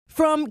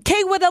From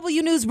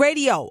KYW News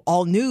Radio,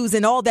 all news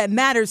and all that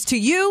matters to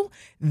you,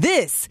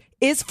 this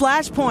is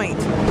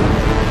Flashpoint.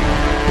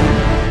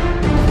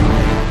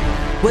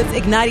 What's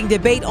igniting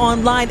debate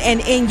online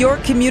and in your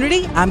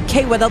community? I'm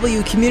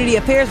KYW Community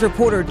Affairs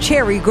reporter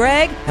Cherry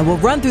Gregg, and we'll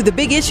run through the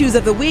big issues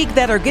of the week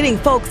that are getting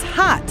folks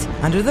hot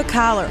under the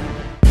collar.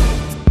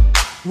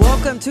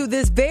 Welcome to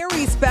this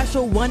very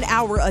special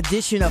 1-hour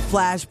edition of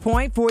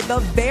Flashpoint. For the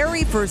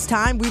very first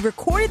time, we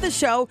recorded the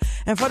show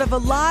in front of a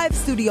live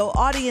studio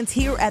audience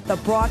here at the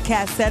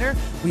Broadcast Center.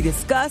 We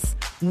discuss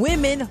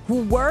women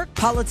who work,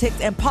 politics,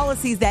 and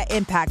policies that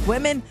impact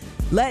women.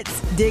 Let's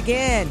dig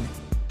in.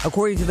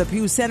 According to the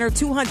Pew Center,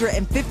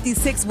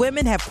 256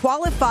 women have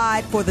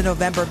qualified for the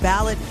November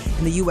ballot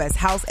in the U.S.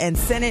 House and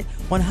Senate,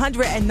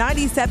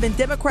 197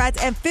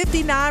 Democrats and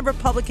 59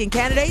 Republican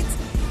candidates.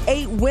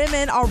 8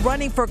 women are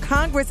running for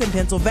Congress in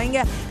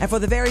Pennsylvania, and for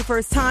the very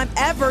first time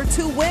ever,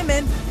 2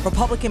 women,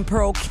 Republican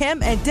Pearl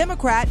Kim and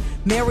Democrat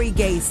Mary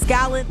Gay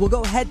Scallon, will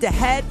go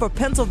head-to-head for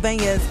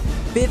Pennsylvania's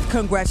 5th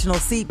congressional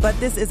seat. But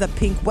this is a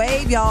pink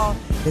wave, y'all.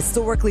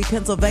 Historically,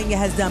 Pennsylvania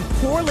has done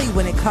poorly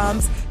when it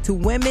comes to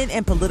women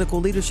in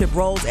political leadership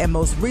roles, and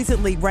most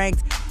recently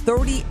ranked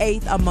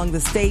 38th among the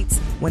states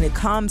when it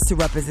comes to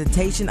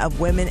representation of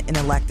women in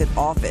elected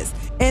office.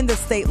 In the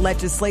state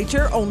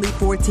legislature, only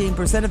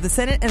 14% of the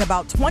Senate and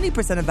about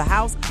 20% of the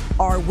House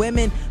are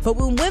women. But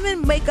when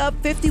women make up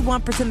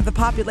 51% of the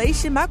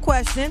population, my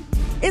question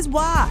is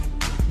why?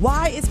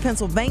 Why is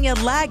Pennsylvania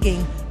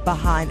lagging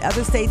behind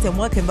other states, and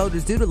what can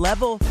voters do to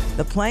level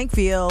the playing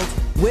field?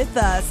 With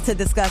us to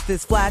discuss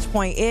this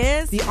Flashpoint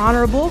is the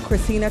Honorable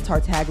Christina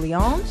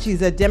Tartaglione.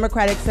 She's a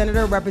Democratic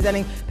senator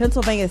representing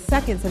Pennsylvania's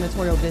 2nd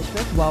Senatorial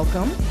District.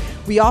 Welcome.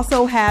 We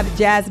also have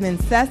Jasmine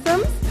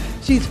Sessoms.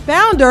 She's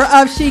founder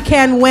of She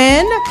Can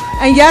Win.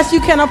 And yes, you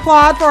can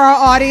applaud for our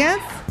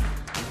audience.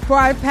 For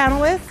our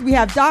panelists, we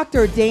have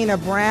Dr. Dana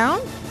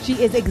Brown. She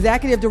is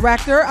executive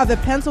director of the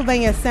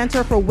Pennsylvania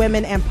Center for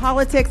Women and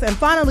Politics. And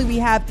finally, we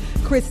have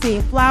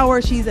Christine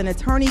Flower. She's an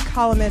attorney,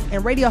 columnist,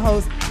 and radio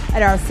host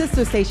at our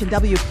sister station,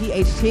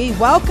 WPHT.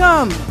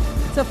 Welcome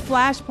to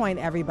Flashpoint,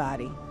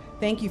 everybody.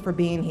 Thank you for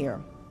being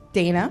here.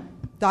 Dana,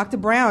 Dr.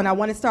 Brown, I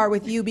want to start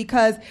with you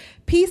because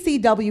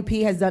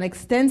PCWP has done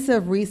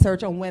extensive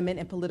research on women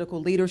in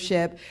political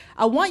leadership.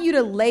 I want you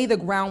to lay the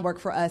groundwork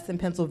for us in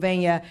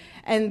Pennsylvania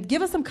and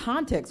give us some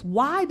context.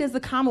 Why does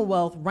the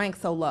Commonwealth rank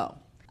so low?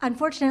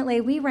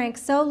 Unfortunately, we rank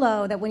so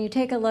low that when you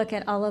take a look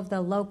at all of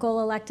the local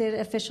elected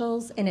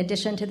officials, in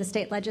addition to the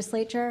state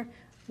legislature,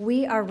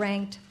 we are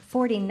ranked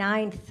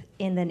 49th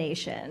in the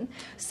nation.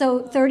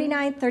 So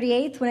 39th,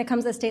 38th when it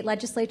comes to the state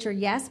legislature,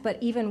 yes, but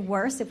even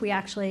worse if we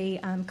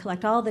actually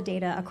collect all the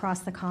data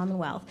across the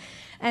Commonwealth.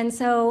 And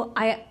so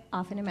I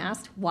often am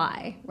asked,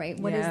 why, right?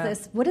 What is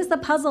this? What is the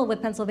puzzle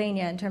with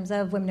Pennsylvania in terms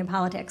of women in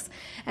politics?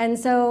 And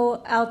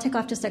so I'll tick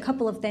off just a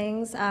couple of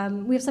things.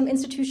 We have some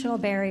institutional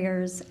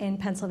barriers in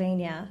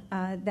Pennsylvania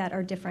that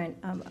are different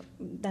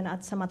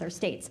than some other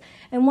states.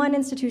 And one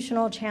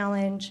institutional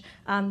challenge,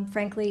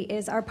 frankly,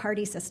 is our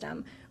party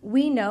system.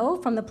 We know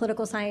from the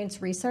political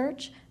science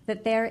research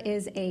that there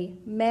is a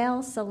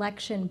male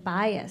selection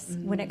bias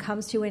when it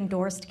comes to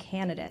endorsed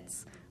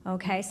candidates.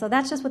 Okay, so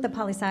that's just what the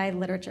poli-sci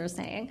literature is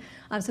saying.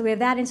 So we have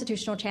that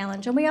institutional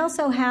challenge. And we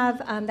also have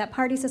that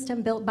party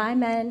system built by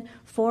men,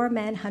 for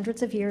men,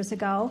 hundreds of years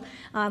ago.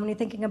 When you're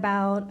thinking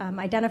about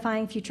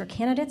identifying future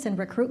candidates and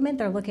recruitment,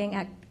 they're looking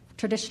at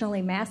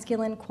traditionally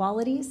masculine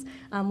qualities,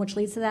 which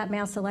leads to that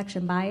male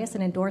selection bias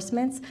and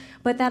endorsements.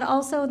 But that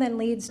also then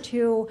leads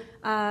to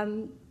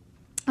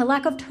a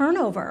lack of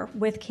turnover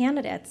with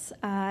candidates.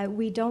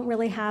 We don't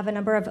really have a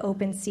number of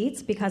open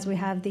seats because we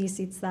have these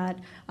seats that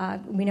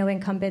we know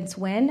incumbents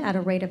win at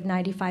a rate of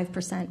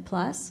 95%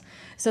 plus.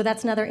 So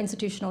that's another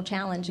institutional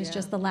challenge, is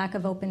just the lack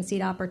of open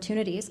seat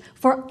opportunities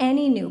for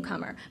any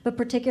newcomer, but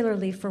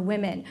particularly for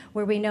women,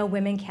 where we know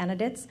women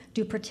candidates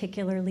do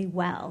particularly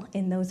well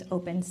in those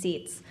open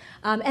seats.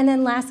 And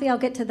then lastly, I'll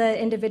get to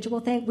the individual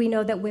thing. We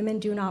know that women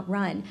do not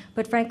run,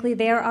 but frankly,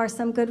 there are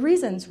some good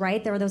reasons,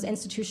 right? There are those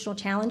institutional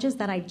challenges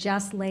that I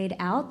just laid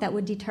out that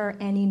would deter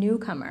any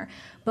newcomer.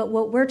 But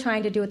what we're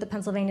trying to do at the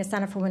Pennsylvania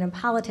Center for Women in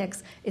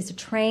Politics is to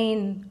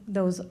train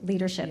those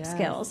leadership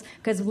skills,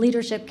 because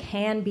leadership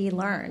can be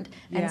learned.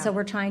 And so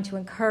we're trying to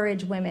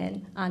encourage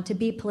women to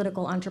be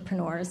political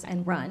entrepreneurs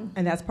and run.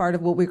 And that's part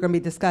of what we're going to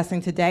be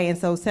discussing today. And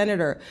so,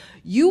 Senator,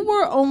 you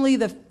were only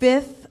the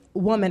 5th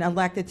woman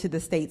elected to the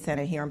state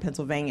Senate here in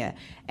Pennsylvania.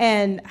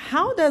 And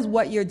how does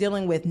what you're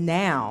dealing with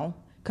now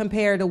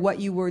compare to what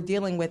you were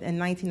dealing with in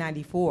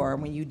 1994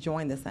 when you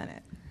joined the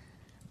Senate?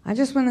 I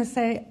just want to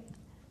say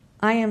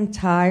I am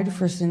tied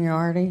for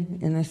seniority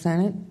in the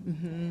Senate.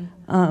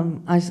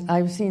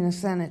 I've seen the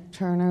Senate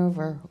turn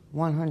over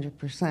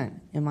 100%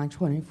 in my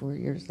 24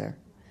 years there.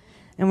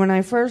 And when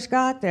I first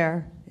got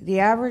there, the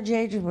average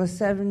age was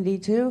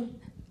 72,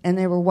 and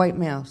they were white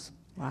males.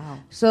 Wow.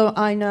 So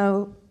I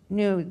knew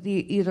they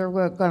either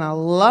were going to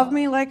love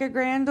me like a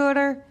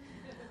granddaughter,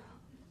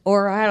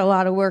 or I had a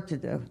lot of work to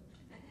do.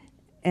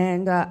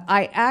 And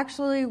I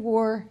actually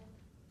wore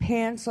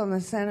pants on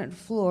the Senate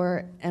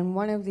floor, and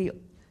one of the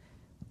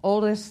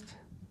oldest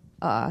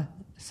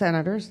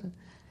senators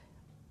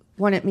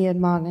wanted me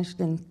admonished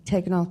and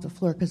taken off the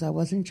floor because I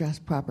wasn't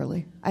dressed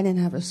properly. I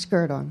didn't have a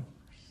skirt on.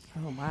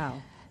 Oh,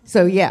 wow.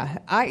 So, yeah,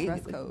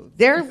 Dress code.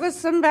 there was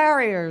some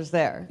barriers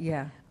there.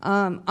 Yeah.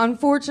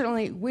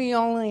 Unfortunately, we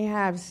only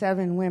have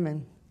 7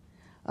 women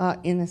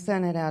in the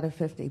Senate out of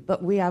 50,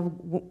 but we have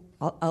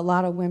a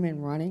lot of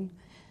women running,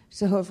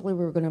 so hopefully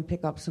we're going to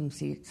pick up some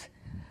seats.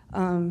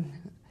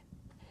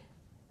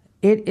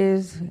 It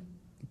is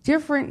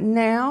different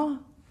now,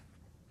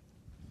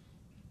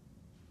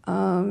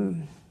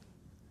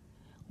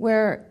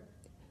 where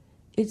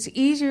it's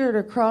easier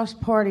to cross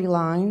party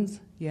lines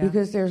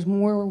because there's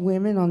more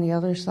women on the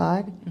other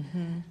side,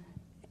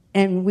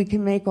 and we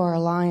can make our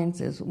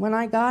alliances. When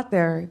I got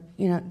there,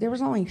 there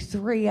was only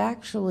 3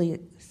 actually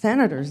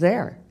senators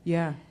there.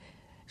 Yeah.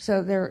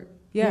 So they're,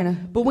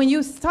 But when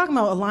you're talking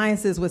about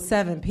alliances with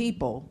 7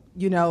 people,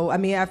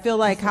 I feel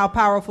like how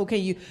powerful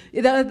can you,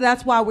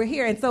 that's why we're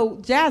here. And so,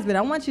 Jasmine,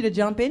 I want you to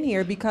jump in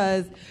here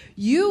because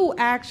you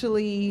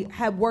actually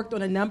have worked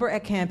on a number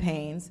of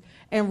campaigns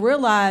and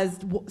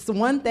realized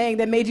one thing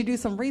that made you do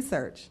some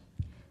research.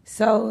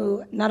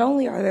 So not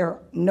only are there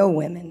no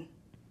women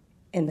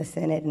in the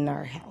Senate in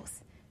our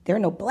House, there are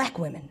no black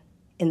women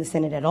in the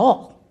Senate at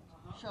all.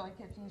 Shirley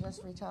Kitchen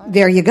just retired.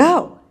 There you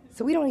go.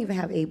 So we don't even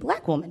have a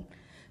black woman.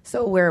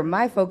 So where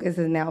my focus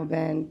has now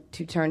been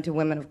to turn to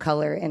women of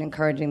color and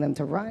encouraging them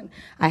to run.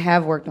 I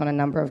have worked on a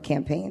number of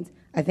campaigns.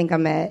 I think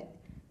I'm at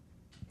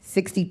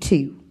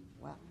 62.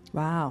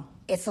 Wow.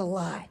 It's a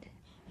lot.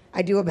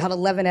 I do about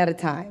 11 at a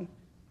time.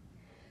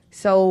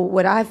 So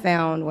what I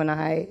found when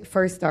I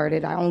first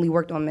started, I only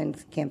worked on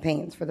men's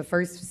campaigns. For the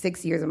first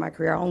 6 years of my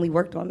career, I only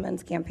worked on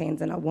men's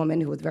campaigns, and a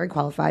woman who was very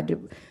qualified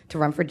to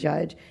run for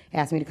judge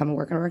asked me to come and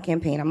work on her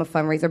campaign. I'm a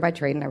fundraiser by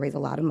trade, and I raise a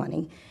lot of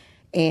money.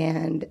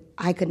 And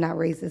I could not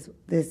raise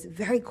this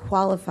very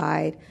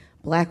qualified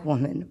black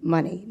woman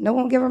money. No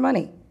one would give her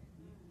money.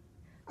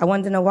 I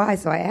wanted to know why,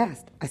 so I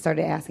asked. I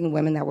started asking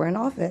women that were in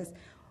office,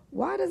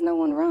 why does no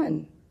one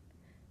run?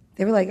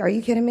 They were like, are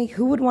you kidding me?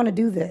 Who would want to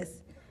do this?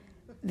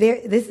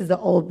 This is the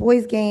old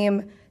boys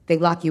game. They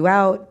lock you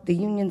out. The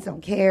unions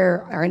don't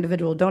care. Our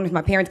individual donors,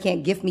 my parents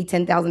can't gift me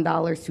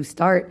 $10,000 to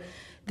start.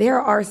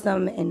 There are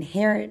some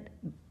inherent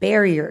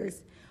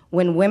barriers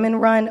when women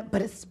run,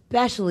 but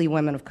especially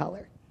women of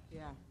color.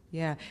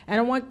 Yeah,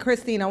 and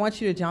Christine, I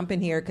want you to jump in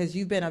here because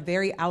you've been a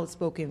very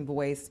outspoken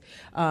voice,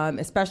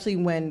 especially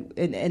when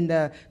in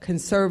the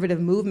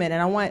conservative movement.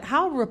 And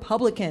how are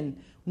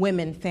Republican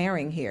women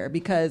faring here?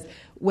 Because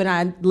when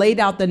I laid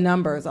out the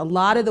numbers, a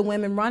lot of the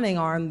women running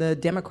are on the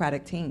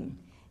Democratic team.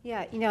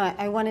 Yeah,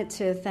 I wanted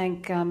to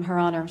thank Her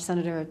Honor,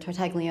 Senator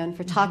Tartaglione,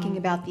 for talking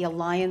about the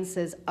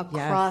alliances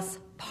across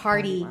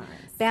party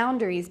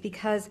boundaries,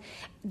 because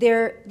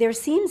there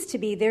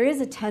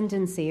is a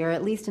tendency, or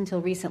at least until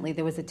recently,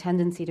 there was a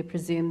tendency to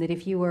presume that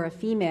if you were a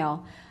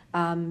female,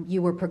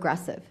 you were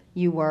progressive,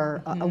 you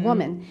were a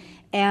woman.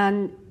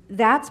 And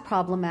that's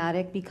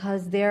problematic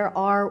because there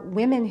are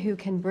women who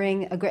can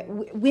bring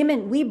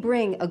we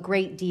bring a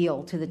great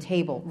deal to the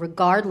table,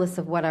 regardless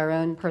of what our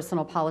own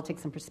personal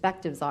politics and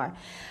perspectives are.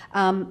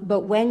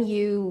 But when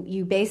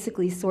you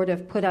basically sort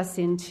of put us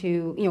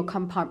into,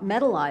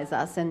 compartmentalize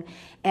us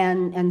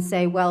and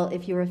say, well,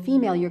 if you're a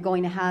female, you're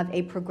going to have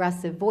a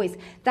progressive voice,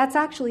 that's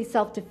actually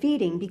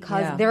self-defeating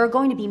because there are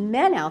going to be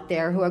men out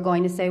there who are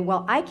going to say,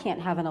 well, I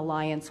can't have an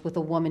alliance with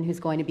a woman who's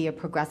going to be a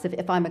progressive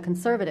if I'm a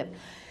conservative.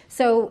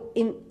 So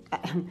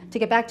to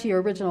get back to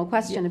your original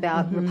question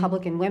about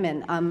Republican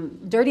women,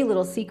 dirty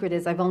little secret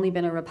is I've only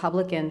been a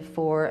Republican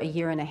for a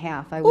year and a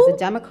half. I was a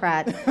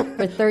Democrat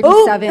for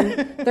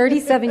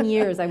 37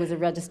 years. I was a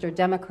registered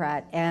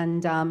Democrat,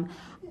 and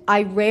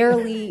I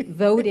rarely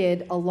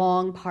voted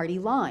along party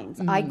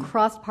lines. I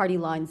crossed party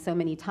lines so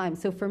many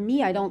times. So for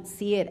me, I don't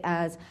see it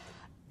as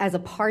a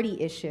party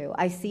issue.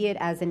 I see it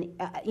as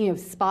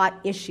spot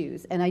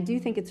issues. And I do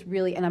think it's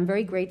really, and I'm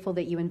very grateful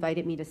that you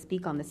invited me to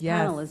speak on this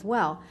panel as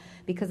well,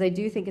 because I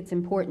do think it's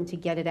important to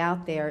get it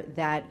out there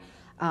that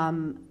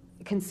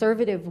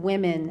conservative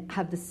women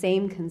have the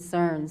same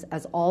concerns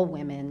as all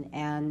women,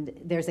 and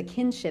there's a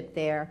kinship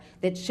there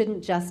that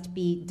shouldn't just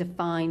be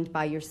defined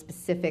by your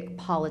specific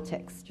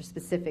politics, your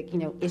specific,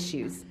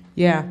 issues.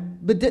 Yeah,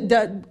 but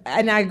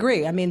and I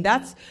agree. I mean,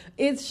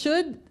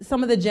 should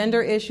some of the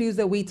gender issues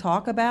that we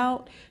talk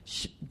about,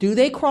 do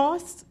they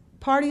cross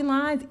party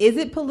lines? Is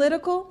it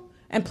political?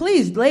 And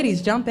please,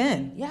 ladies, jump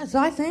in. Yes,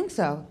 I think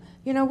so.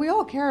 We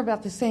all care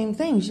about the same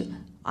things.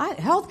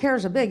 Health care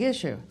is a big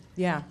issue.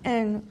 Yeah.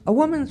 And a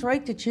woman's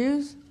right to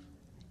choose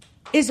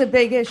is a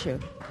big issue.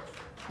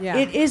 Yeah.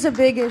 It is a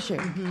big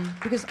issue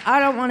because I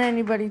don't want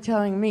anybody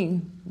telling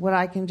me what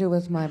I can do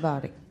with my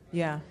body.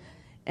 Yeah.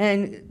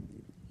 And,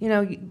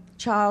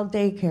 child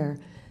daycare,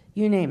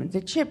 you name it,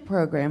 the CHIP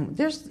program,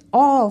 there's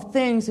all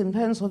things in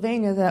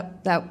Pennsylvania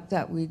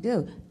that we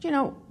do.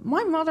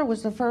 My mother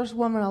was the first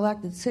woman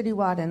elected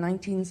citywide in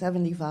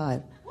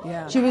 1975.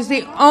 Yeah. She was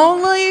the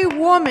only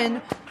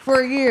woman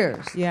for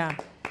years. Yeah.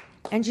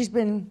 And she's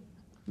been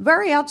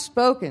very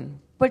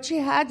outspoken, but she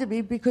had to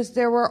be because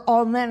there were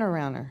all men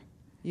around her.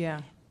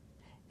 Yeah.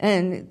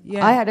 And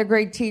Yeah. I had a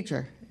great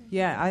teacher.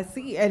 Yeah, I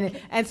see.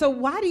 And so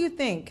why do you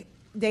think,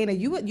 Dana,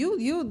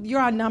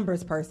 you're a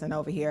numbers person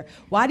over here.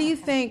 Why do you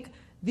think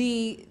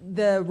the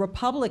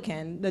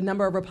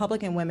number of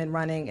Republican women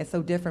running is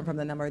so different from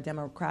the number of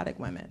Democratic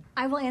women?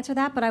 I will answer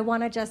that, but I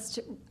want to just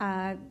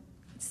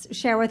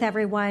share with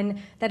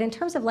everyone that in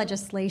terms of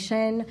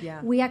legislation,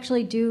 we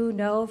actually do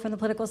know from the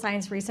political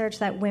science research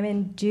that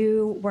women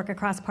do work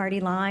across party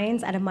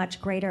lines at a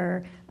much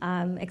greater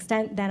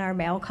extent than our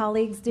male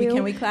colleagues do.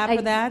 Can we clap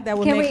for that? That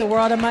would make the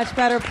world a much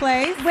better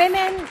place.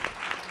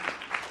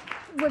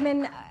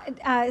 Women,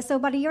 so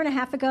about a year and a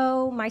half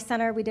ago, my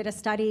center, we did a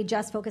study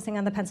just focusing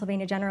on the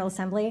Pennsylvania General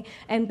Assembly,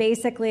 and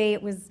basically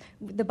it was,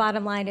 the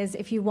bottom line is,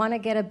 if you want to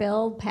get a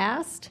bill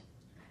passed,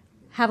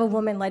 have a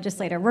woman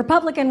legislator,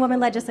 Republican woman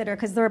legislator,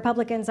 because the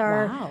Republicans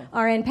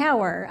are in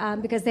power,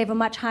 because they have a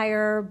much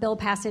higher bill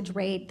passage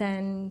rate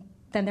than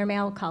their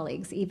male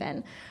colleagues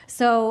even.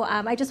 So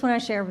I just want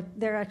to share,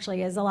 there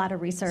actually is a lot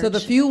of research. So the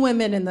few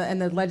women in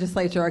the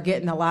legislature are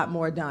getting a lot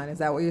more done. Is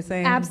that what you're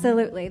saying?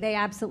 Absolutely. They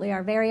absolutely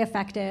are very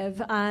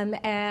effective.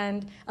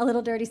 And a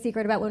little dirty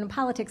secret about women in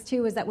politics,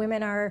 too, is that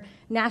women are,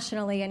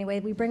 nationally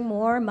anyway, we bring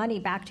more money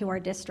back to our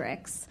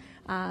districts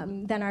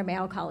than our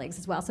male colleagues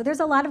as well. So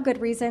there's a lot of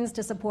good reasons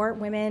to support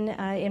women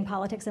in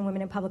politics and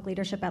women in public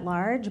leadership at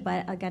large,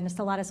 but again, it's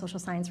a lot of social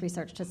science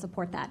research to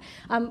support that.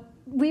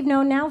 We've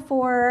known now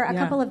for a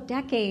couple of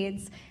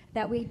decades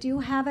that we do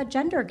have a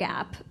gender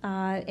gap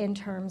in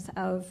terms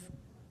of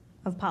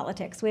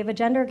politics. We have a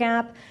gender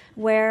gap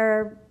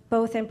where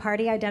both in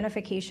party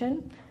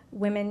identification,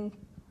 women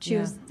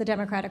choose the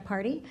Democratic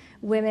Party.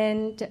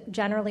 Women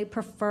generally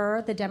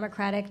prefer the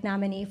Democratic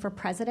nominee for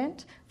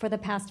president for the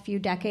past few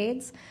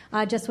decades.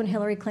 Just when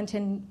Hillary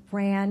Clinton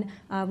ran,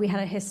 we had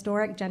a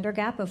historic gender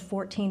gap of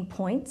 14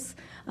 points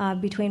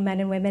between men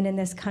and women in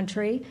this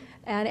country.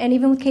 And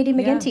even with Katie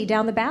McGinty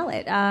down the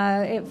ballot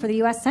for the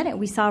U.S. Senate,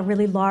 we saw a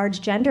really large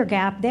gender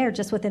gap there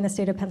just within the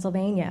state of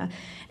Pennsylvania.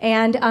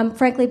 And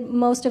frankly,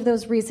 most of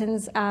those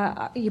reasons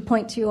you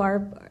point to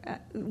are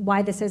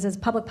why this is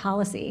public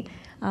policy.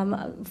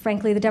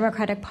 Frankly, the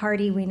Democratic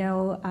Party, we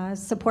know,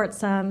 supports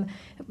some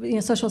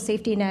social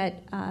safety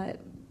net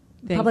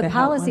public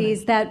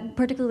policies that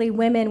particularly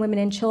women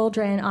and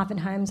children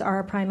oftentimes are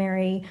a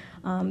primary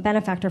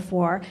benefactor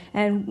for.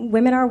 And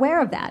women are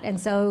aware of that. And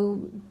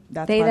so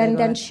they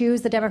then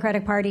choose the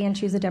Democratic Party and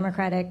choose a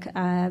Democratic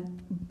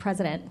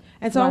president.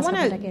 And so I want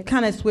to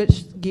kind of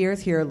switch gears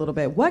here a little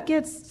bit.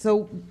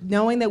 So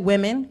knowing that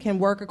women can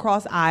work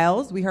across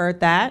aisles, we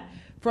heard that.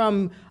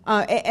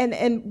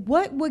 And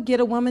what would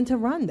get a woman to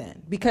run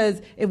then?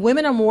 Because if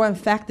women are more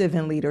effective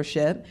in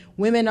leadership,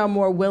 women are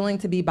more willing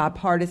to be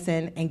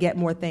bipartisan and get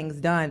more things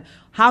done.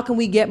 How can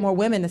we get more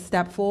women to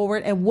step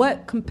forward? And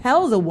what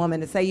compels a woman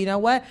to say, you know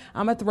what,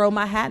 I'm going to throw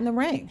my hat in the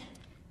ring?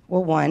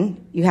 Well,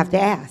 one, you have to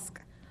ask.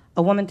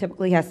 A woman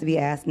typically has to be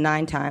asked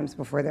 9 times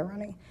before they're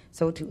running.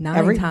 So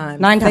nine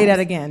times. Say that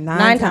again.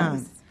 Nine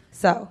times.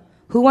 So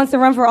who wants to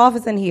run for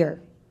office in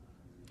here?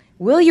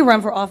 Will you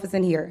run for office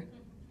in here?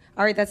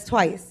 All right, that's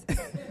twice.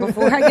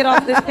 Before I get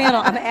off this panel,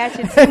 I'm going to ask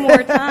you 2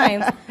 more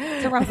times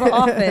to run for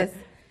office.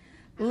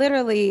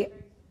 Literally,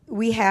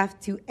 we have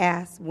to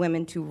ask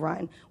women to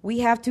run. We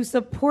have to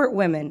support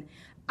women.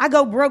 I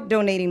go broke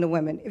donating to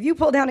women. If you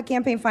pull down a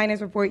campaign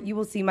finance report, you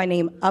will see my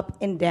name up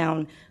and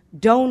down.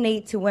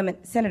 Donate to women.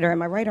 Senator,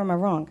 am I right or am I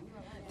wrong?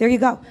 There you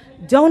go.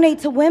 Donate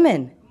to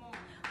women.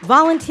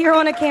 Volunteer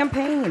on a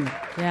campaign.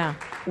 Yeah.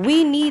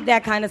 We need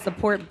that kind of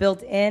support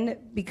built in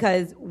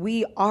because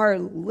we are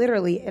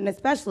literally, and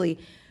especially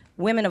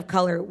women of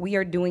color, we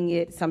are doing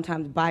it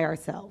sometimes by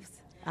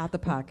ourselves. Out the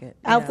pocket.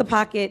 Out the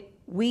pocket.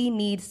 We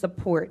need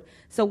support.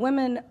 So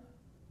women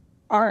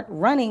aren't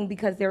running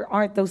because there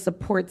aren't those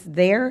supports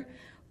there.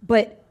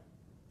 But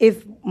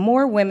if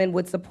more women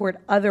would support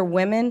other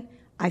women,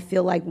 I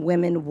feel like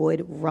women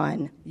would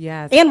run.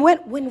 Yes. And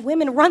when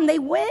women run, they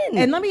win.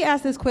 And let me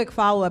ask this quick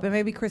follow-up, and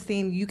maybe,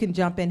 Christine, you can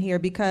jump in here,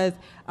 because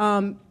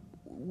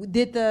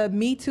did the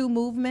Me Too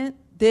movement,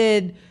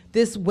 did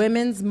this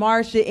women's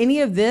march, did any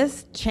of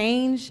this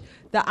change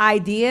the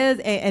ideas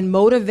and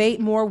motivate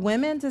more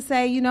women to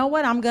say, you know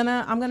what, I'm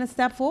gonna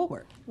step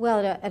forward?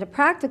 Well, at a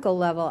practical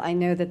level, I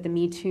know that the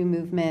Me Too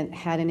movement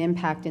had an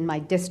impact in my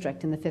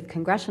district, in the 5th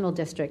Congressional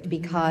District,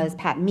 because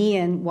Pat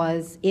Meehan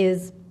was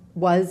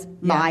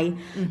my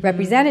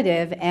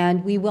representative,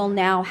 and we will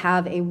now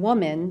have a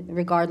woman,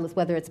 regardless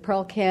whether it's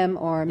Pearl Kim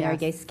or Mary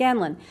Gay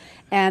Scanlon.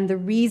 And the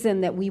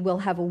reason that we will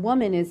have a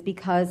woman is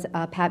because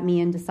Pat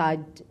Meehan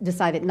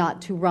decided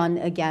not to run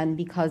again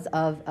because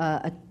of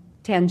a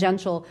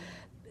tangential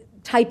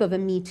type of a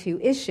Me Too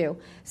issue.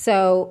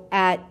 So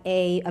at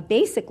a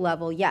basic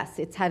level, yes,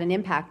 it's had an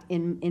impact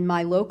in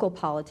my local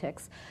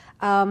politics.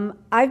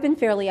 I've been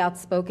fairly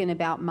outspoken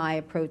about my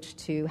approach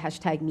to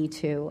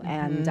 #MeToo,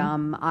 and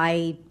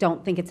I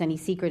don't think it's any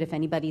secret, if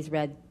anybody's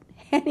read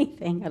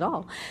anything at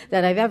all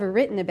that I've ever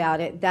written about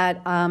it,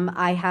 that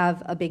I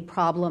have a big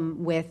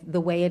problem with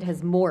the way it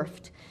has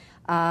morphed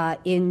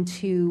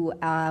into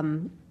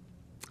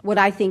what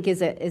I think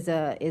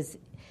is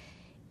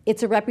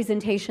it's a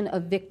representation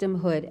of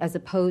victimhood as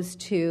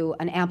opposed to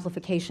an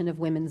amplification of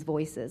women's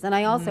voices. And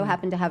I also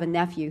happen to have a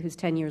nephew who's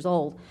 10 years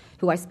old,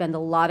 who I spend a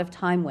lot of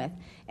time with,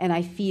 and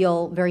I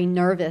feel very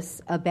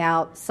nervous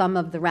about some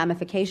of the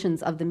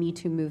ramifications of the Me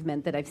Too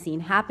movement that I've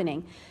seen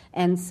happening.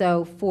 And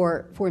so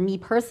for me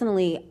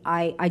personally,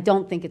 I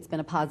don't think it's been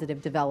a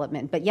positive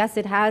development. But yes,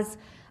 it has.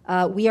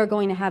 We are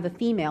going to have a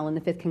female in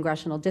the 5th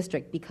Congressional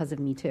District because of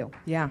Me Too.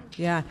 Yeah.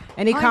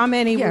 Any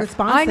comment, any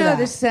response I to know that?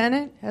 the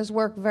Senate has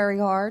worked very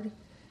hard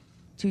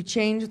to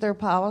change their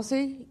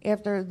policy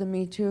after the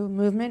Me Too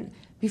movement.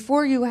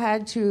 Before you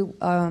had to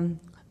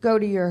go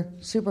to your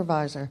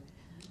supervisor,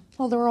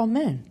 well, they're all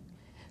men.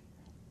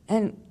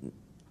 And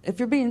if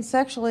you're being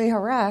sexually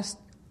harassed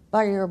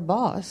by your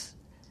boss,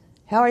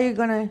 how are you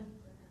going to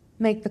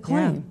make the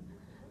claim? Yeah.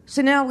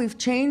 So now we've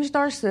changed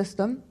our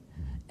system,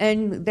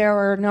 and there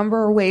are a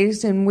number of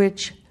ways in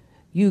which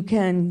you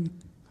can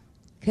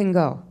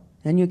go.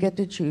 And you get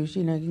to choose.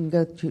 You can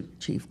go to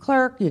chief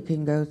clerk, you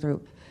can go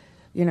through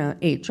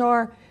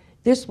HR.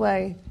 This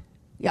way,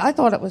 I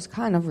thought it was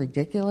kind of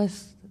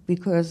ridiculous,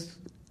 because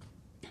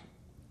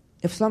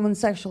if someone's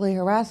sexually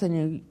harassing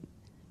you,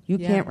 you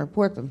can't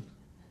report them.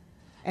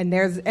 And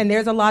there's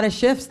a lot of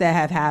shifts that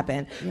have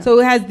happened. Yeah. So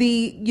has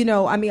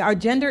our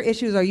gender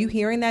issues, are you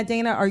hearing that,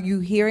 Dana? Are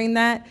you hearing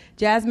that,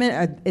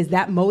 Jasmine? Is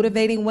that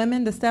motivating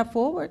women to step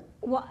forward?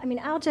 Well,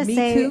 I'll just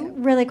say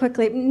really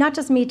quickly, not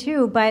just Me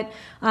Too, but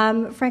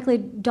frankly,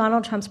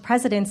 Donald Trump's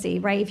presidency,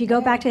 right? If you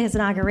go back to his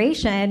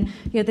inauguration,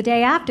 the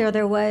day after,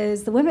 there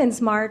was the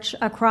Women's March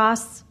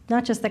across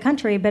not just the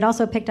country, but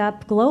also picked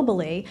up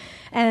globally.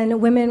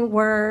 And women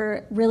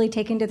were really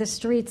taken to the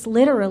streets,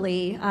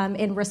 literally,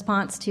 in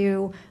response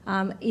to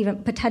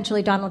even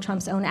potentially Donald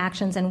Trump's own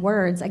actions and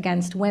words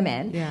against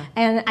women. Yeah.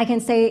 And I can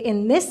say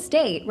in this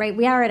state, right,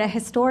 we are at a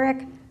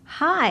historic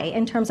high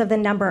in terms of the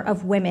number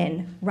of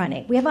women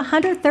running. We have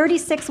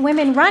 136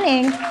 women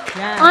running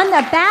on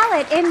the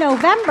ballot in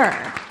November.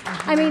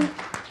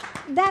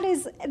 That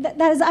is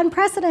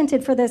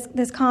unprecedented for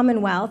this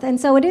Commonwealth. And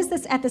so it is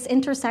at this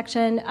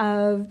intersection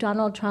of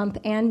Donald Trump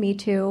and Me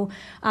Too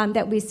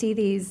that we see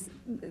these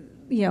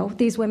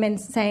women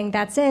saying,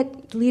 that's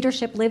it,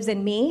 leadership lives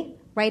in me.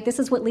 Right? This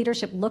is what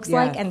leadership looks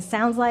like and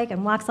sounds like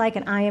and walks like,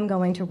 and I am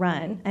going to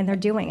run. And they're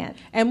doing it.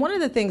 And one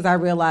of the things I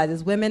realize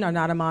is women are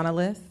not a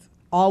monolith.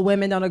 All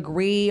women don't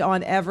agree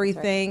on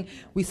everything. Right.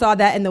 We saw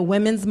that in the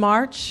Women's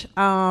March.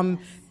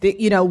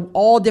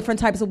 All different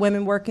types of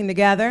women working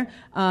together.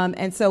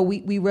 And so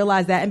we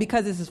realized that. And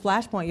because this is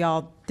Flashpoint,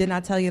 y'all, didn't I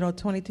tell you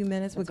 22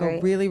 minutes would go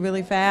really,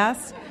 really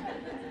fast?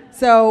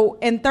 So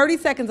in 30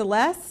 seconds or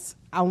less,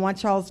 I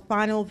want y'all's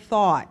final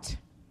thought.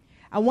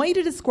 I want you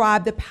to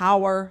describe the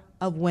power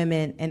of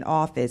women in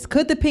office.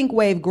 Could the pink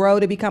wave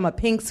grow to become a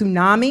pink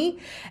tsunami?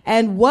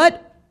 And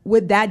what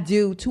would that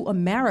do to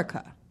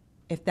America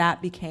if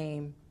that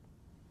became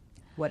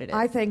what it is?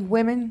 I think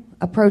women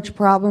approach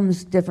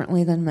problems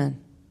differently than men.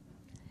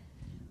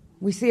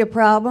 We see a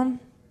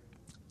problem,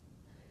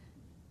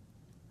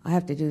 I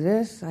have to do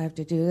this, and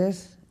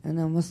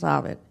then we'll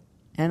solve it.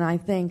 And I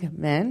think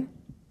men,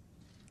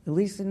 at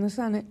least in the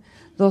Senate,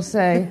 they'll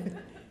say,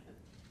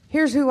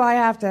 here's who I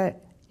have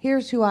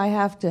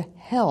to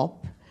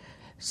help,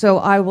 so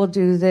I will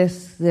do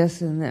this,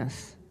 this, and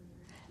this.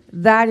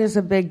 That is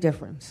a big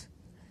difference.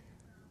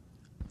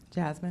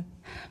 Jasmine?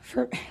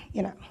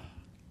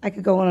 I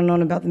could go on and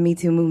on about the Me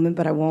Too movement,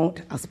 but I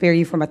won't. I'll spare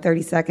you for my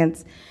 30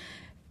 seconds.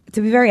 To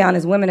be very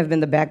honest, women have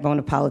been the backbone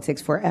of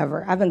politics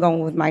forever. I've been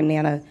going with my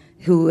Nana,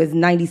 who is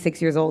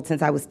 96 years old,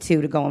 since I was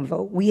 2 to go and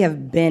vote. We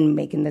have been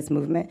making this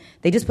movement.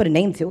 They just put a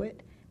name to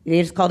it.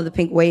 They just called it the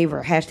Pink Wave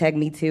or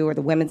 #MeToo or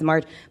the Women's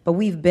March, but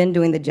we've been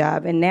doing the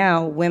job. And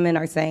now women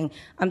are saying,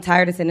 I'm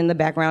tired of sitting in the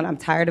background. I'm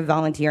tired of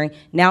volunteering.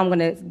 Now I'm going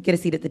to get a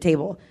seat at the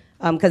table.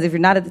 Because if you're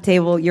not at the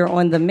table, you're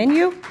on the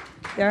menu.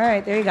 All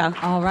right, there you go.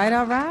 All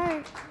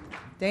right.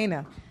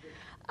 Dana.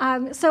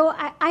 So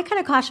I kind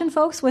of caution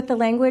folks with the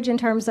language in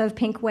terms of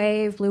pink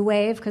wave, blue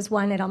wave, because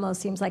one, it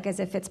almost seems like as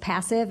if it's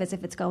passive, as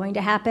if it's going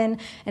to happen.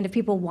 And if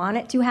people want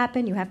it to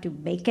happen, you have to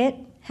make it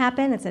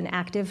happen. It's an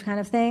active kind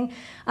of thing.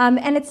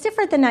 And it's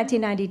different than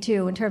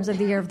 1992 in terms of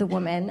the Year of the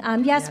Woman.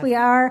 Yes, we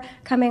are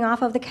coming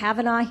off of the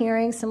Kavanaugh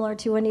hearing, similar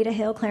to Anita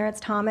Hill, Clarence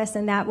Thomas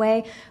in that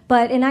way.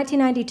 But in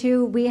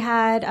 1992, we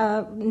had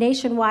a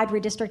nationwide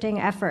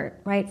redistricting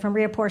effort, right, from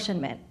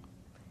reapportionment.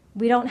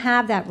 We don't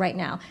have that right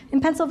now.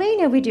 In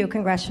Pennsylvania, we do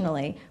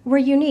congressionally. We're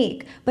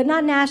unique, but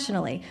not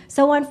nationally.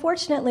 So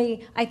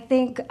unfortunately, I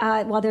think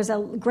while there's a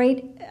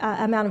great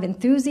amount of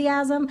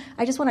enthusiasm,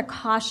 I just want to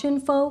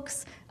caution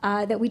folks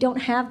that we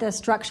don't have the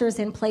structures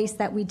in place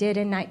that we did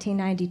in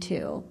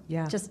 1992.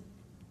 Yeah. Just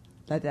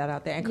let that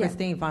out there. And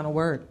Christine, final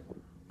word.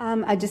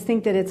 I just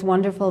think that it's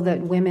wonderful that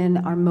women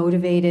are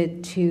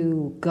motivated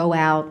to go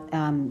out,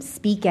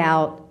 speak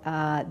out,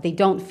 they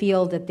don't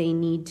feel that they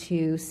need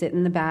to sit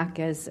in the back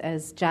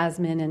as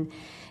Jasmine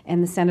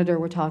and the senator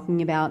were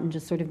talking about, and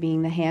just sort of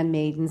being the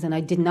handmaidens. And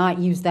I did not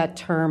use that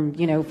term,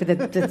 for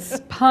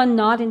the pun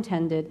not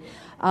intended.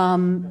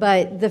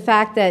 But the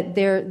fact that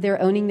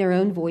they're owning their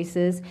own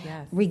voices,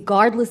 yes,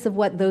 regardless of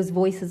what those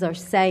voices are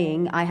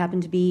saying. I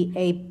happen to be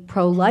a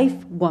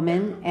pro-life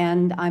woman,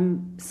 and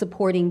I'm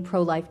supporting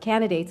pro-life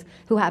candidates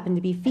who happen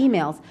to be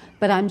females.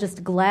 But I'm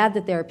just glad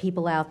that there are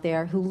people out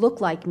there who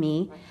look like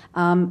me,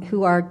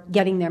 who are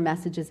getting their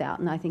messages out,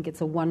 and I think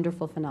it's a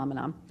wonderful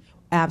phenomenon.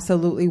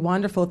 Absolutely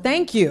wonderful.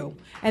 Thank you.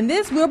 And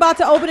we're about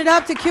to open it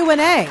up to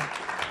Q&A.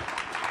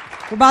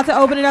 We're about to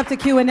open it up to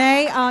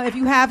Q&A. If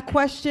you have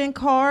question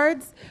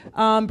cards,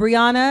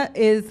 Brianna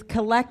is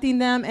collecting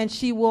them, and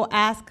she will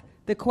ask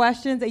the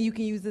questions, and you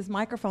can use this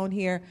microphone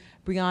here,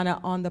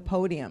 Brianna, on the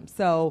podium.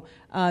 So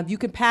you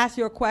can pass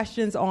your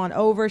questions on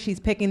over.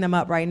 She's picking them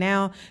up right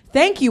now.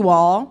 Thank you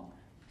all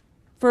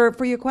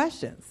for your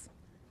questions.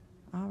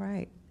 All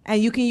right.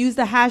 And you can use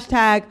the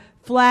hashtag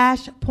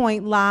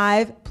Flashpoint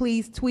Live.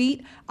 Please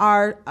tweet.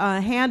 Our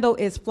handle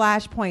is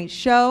Flashpoint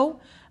Show,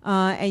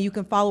 and you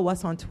can follow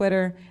us on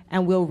Twitter,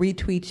 and we'll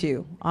retweet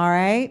you. All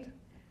right?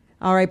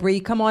 All right, Bree,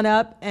 come on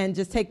up and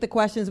just take the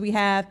questions we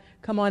have.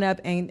 Come on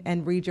up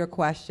and read your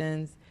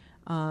questions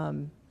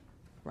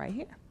right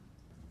here.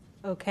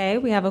 Okay,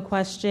 we have a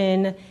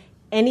question.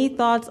 Any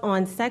thoughts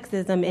on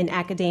sexism in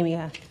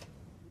academia?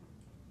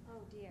 Oh,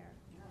 dear.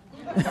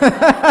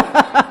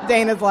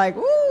 Dana's like,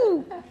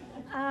 woo!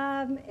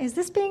 Is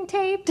this being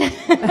taped?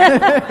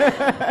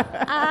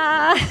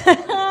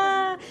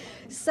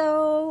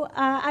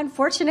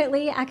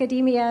 Unfortunately,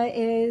 academia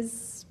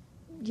is,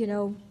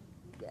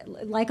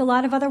 like a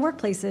lot of other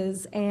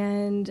workplaces,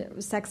 and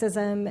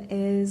sexism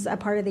is a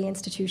part of the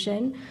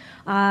institution.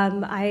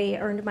 I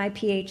earned my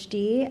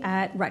PhD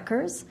at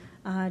Rutgers,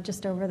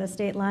 just over the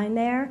state line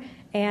there.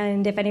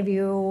 And if any of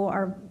you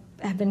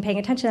have been paying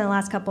attention in the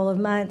last couple of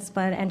months,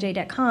 but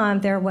NJ.com,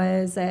 there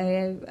was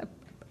a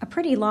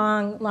pretty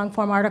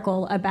long-form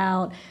article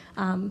about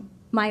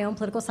my own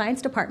political science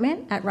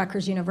department at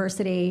Rutgers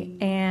University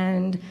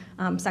and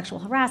sexual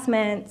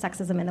harassment,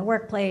 sexism in the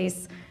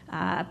workplace,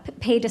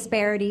 pay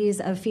disparities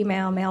of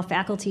female-male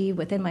faculty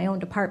within my own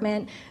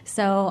department.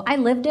 So I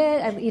lived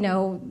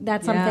it.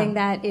 That's something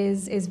that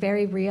is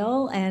very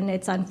real, and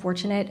it's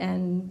unfortunate.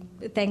 And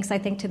thanks, I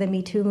think, to the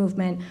Me Too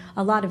movement,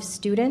 a lot of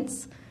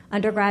students,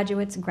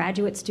 undergraduates,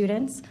 graduate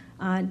students,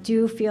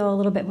 do feel a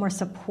little bit more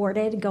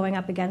supported going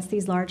up against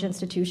these large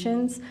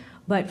institutions.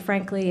 But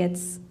frankly,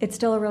 it's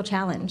still a real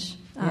challenge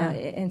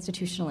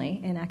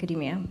institutionally in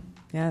academia.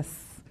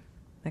 Yes.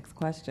 Next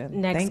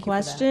question. Next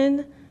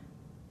question.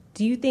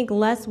 Do you think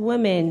less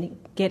women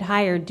get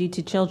hired due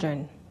to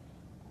children?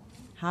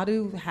 How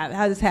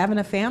does having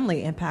a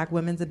family impact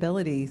women's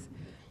abilities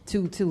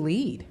to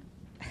lead?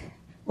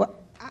 Well,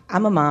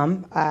 I'm a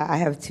mom. I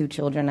have 2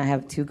 children. I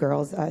have 2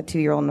 girls, a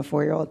 2-year-old and a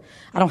 4-year-old.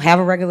 I don't have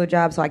a regular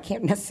job, so I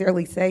can't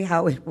necessarily say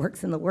how it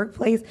works in the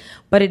workplace,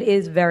 but it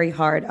is very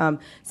hard.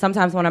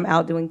 Sometimes when I'm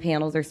out doing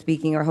panels or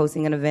speaking or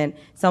hosting an event,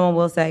 someone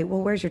will say,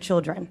 well, where's your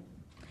children?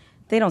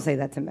 They don't say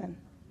that to men.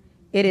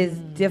 It is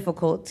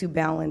difficult to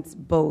balance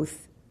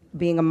both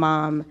being a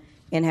mom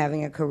and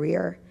having a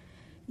career.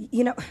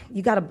 You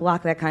got to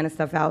block that kind of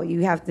stuff out.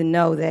 You have to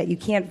know that you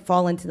can't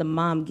fall into the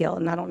mom guilt.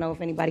 And I don't know if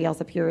anybody else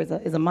up here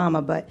is a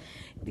mama, but,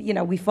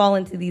 we fall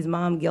into these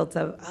mom guilt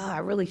of, I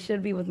really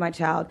should be with my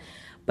child.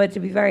 But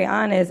to be very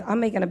honest, I'm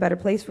making a better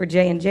place for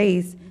Jay and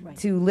Jace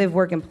to live,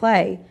 work, and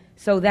play.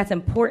 So that's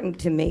important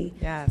to me.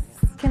 Yes.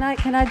 Can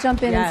I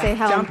jump in and say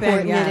how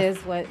important it is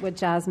what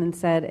Jasmine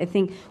said? I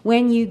think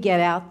when you get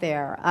out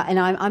there, and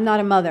I'm not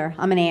a mother,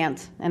 I'm an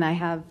aunt, and I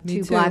have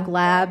 2 black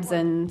labs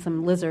and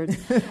some lizards,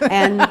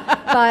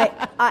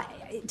 but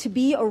to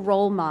be a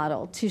role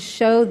model, to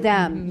show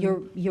them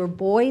your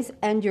boys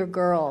and your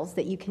girls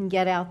that you can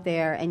get out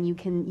there and you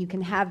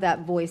can have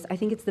that voice. I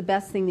think it's the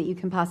best thing that you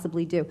can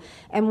possibly do.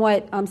 And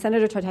what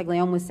Senator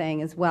Tartaglione was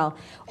saying as well,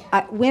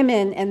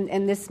 women,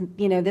 and this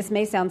this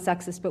may sound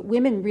sexist, but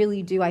women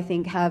really do, I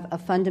think, have a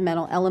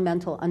fundamental,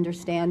 elemental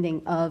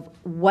understanding of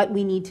what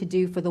we need to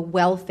do for the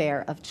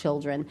welfare of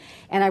children.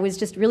 And I was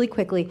just really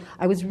quickly,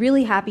 I was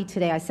really happy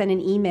today. I sent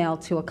an email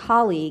to a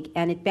colleague,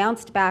 and it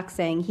bounced back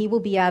saying he will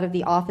be out of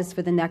the office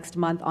for the next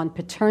month on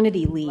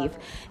paternity leave.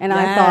 And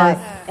I thought,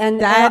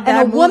 and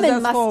a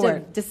woman must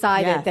have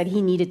decided that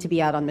he needed to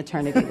be out on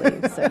maternity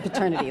leave. So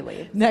paternity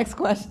leave. Next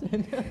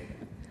question.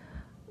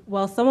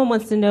 Well, someone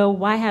wants to know,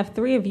 why have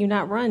 3 of you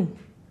not run?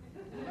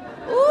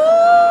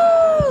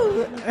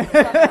 Ooh!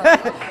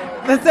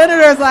 The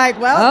senator's like,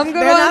 well, they're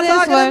not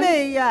talking to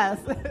me. Yes.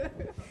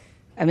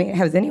 I mean,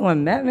 has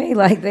anyone met me?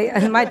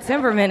 My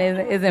temperament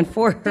isn't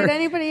for her. Did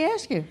anybody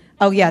ask you?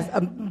 Oh, yes, a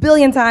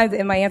billion times,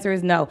 and my answer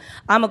is no.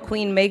 I'm a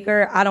queen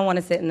maker. I don't want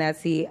to sit in that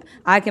seat.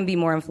 I can be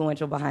more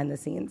influential behind the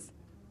scenes.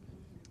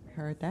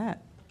 Heard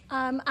that.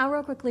 I'll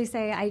real quickly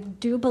say I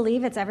do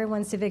believe it's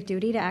everyone's civic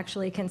duty to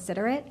actually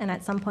consider it, and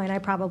at some point I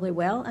probably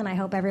will, and I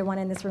hope everyone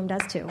in this room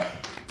does too.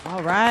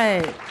 All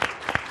right.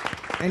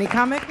 Any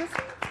comment?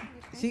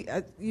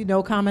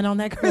 No comment on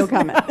that, Chris? No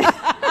comment.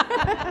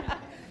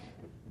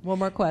 One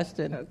more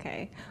question.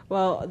 Okay.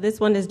 Well, this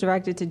one is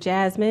directed to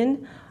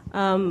Jasmine.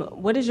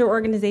 What is your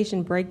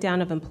organization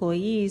breakdown of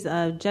employees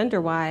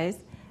gender-wise,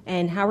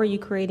 and how are you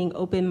creating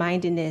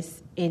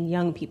open-mindedness in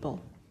young people?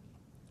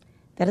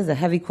 That is a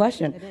heavy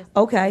question.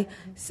 Okay,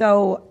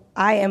 so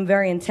I am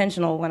very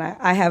intentional when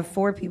I have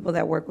 4 people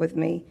that work with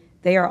me.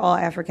 They are all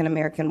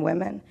African-American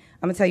women.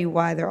 I'm going to tell you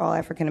why they're all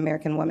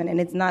African-American women,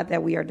 and it's not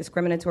that we are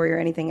discriminatory or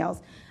anything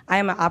else. I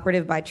am an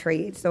operative by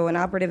trade, so an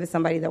operative is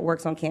somebody that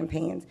works on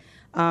campaigns.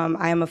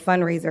 I am a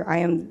fundraiser. I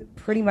am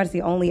pretty much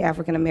the only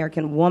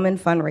African-American woman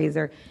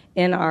fundraiser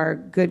in our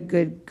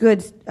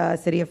good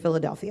city of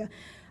Philadelphia.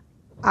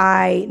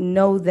 I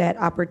know that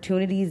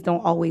opportunities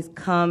don't always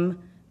come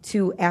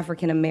to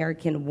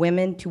African-American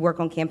women to work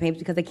on campaigns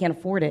because they can't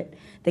afford it.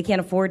 They can't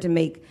afford to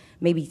make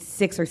maybe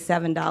 $6 or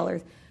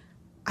 $7.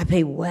 I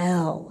pay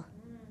well.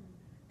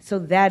 So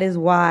that is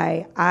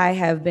why I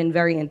have been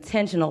very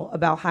intentional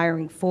about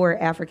hiring 4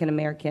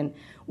 African-American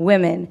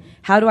women.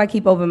 How do I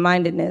keep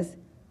open-mindedness?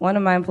 One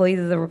of my employees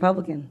is a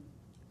Republican.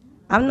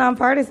 I'm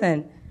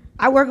nonpartisan.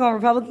 I work on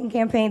Republican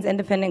campaigns,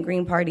 Independent,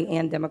 Green Party,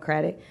 and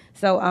Democratic.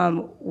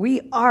 So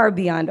we are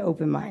beyond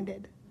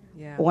open-minded.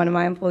 Yeah. One of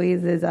my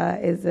employees is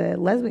a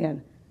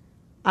lesbian.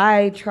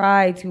 I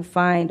try to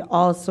find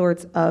all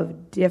sorts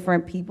of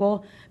different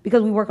people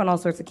because we work on all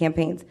sorts of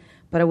campaigns.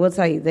 But I will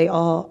tell you, they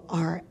all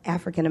are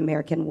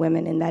African-American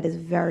women, and that is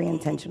very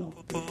intentional.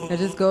 It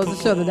just goes to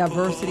show the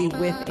diversity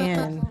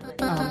within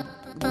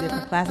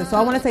different classes. So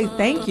I want to say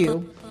thank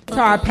you to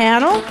our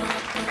panel.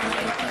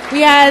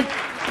 We had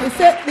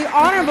the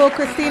Honorable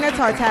Christina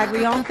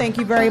Tartaglione. Thank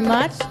you very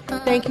much.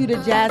 Thank you to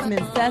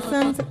Jasmine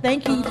Sessoms.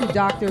 Thank you to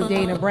Dr.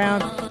 Dana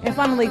Brown. And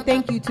finally,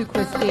 thank you to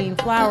Christine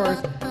Flowers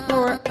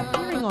for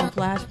appearing on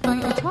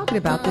Flashpoint and talking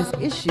about this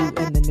issue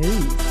in the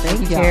news.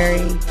 Thank you,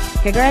 Carrie.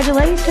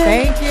 Congratulations.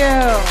 Thank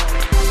you.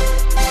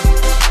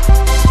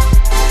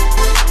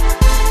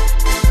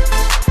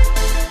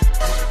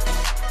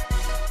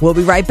 We'll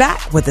be right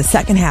back with the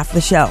second half of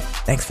the show.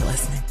 Thanks for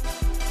listening.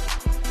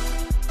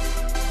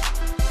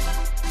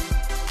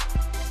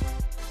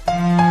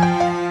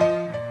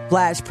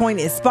 Flashpoint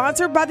is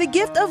sponsored by the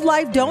Gift of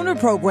Life Donor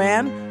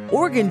Program.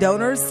 Organ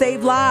donors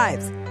save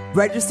lives.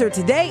 Register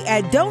today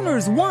at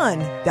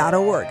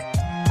donorsone.org.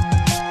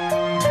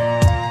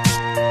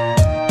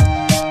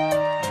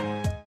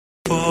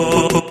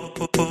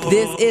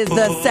 This is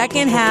the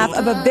second half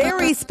of a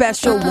very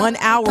special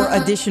 1-hour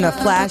edition of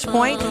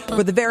Flashpoint.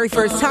 For the very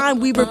first time,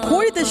 we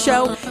recorded the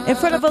show in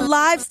front of a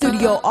live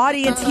studio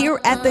audience here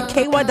at the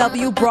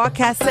KYW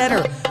Broadcast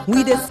Center.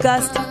 We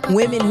discussed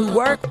women who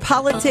work,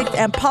 politics,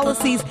 and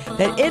policies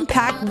that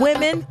impact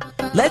women.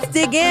 Let's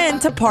dig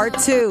into part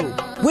 2.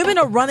 Women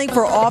are running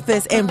for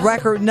office in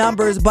record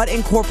numbers, but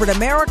in corporate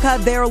America,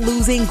 they're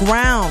losing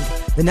ground.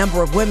 The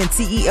number of women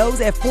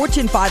CEOs at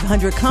Fortune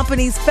 500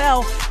 companies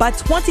fell by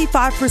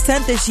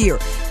 25% this year,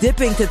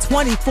 dipping to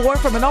 24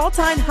 from an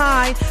all-time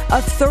high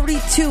of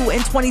 32 in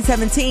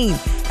 2017.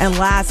 And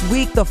last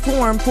week, the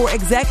Forum for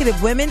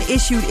Executive Women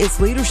issued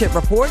its leadership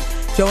report,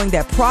 showing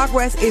that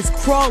progress is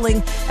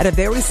crawling at a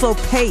very slow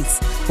pace.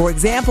 For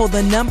example,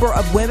 the number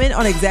of women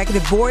on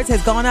executive boards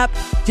has gone up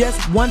just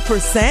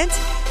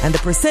 1%, and the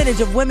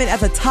percentage of women at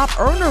the top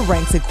earner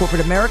ranks in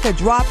corporate America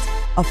dropped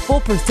a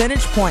full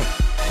percentage point.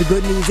 The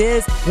good news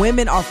is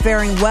women are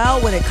faring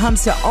well when it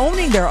comes to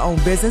owning their own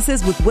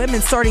businesses, with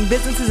women starting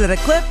businesses at a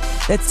clip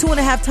that's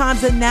 2.5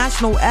 times the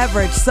national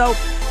average. So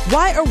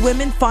why are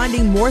women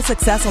finding more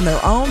success on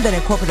their own than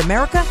in corporate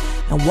America?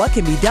 And what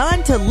can be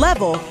done to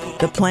level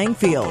the playing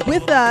field?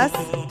 With us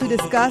to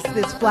discuss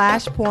this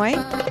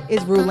Flashpoint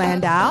is Rue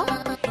Landau,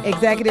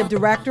 Executive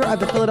Director of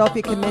the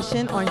Philadelphia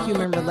Commission on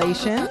Human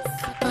Relations.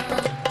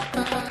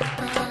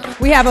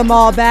 We have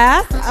Amal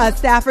Bass, a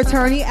staff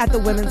attorney at the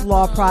Women's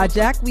Law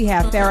Project. We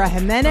have Farah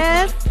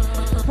Jimenez,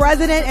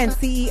 President and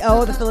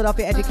CEO of the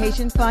Philadelphia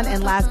Education Fund.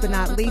 And last but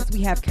not least,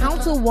 we have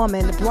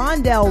Councilwoman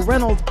Brondell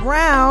Reynolds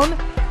Brown.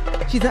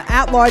 She's an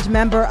at-large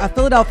member of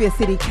Philadelphia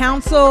City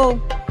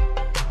Council.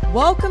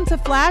 Welcome to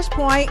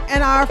Flashpoint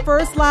and our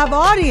first live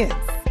audience.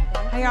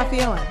 How y'all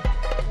feeling?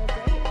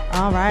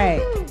 All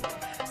right.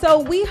 So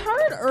we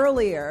heard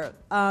earlier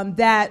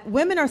that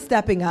women are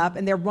stepping up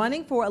and they're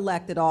running for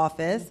elected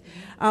office.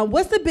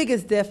 What's the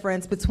biggest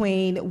difference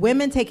between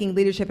women taking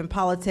leadership in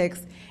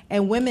politics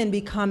and women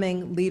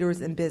becoming leaders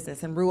in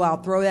business? And Rue,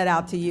 I'll throw that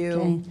out to you.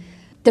 Okay.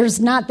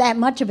 There's not that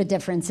much of a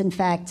difference. In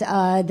fact,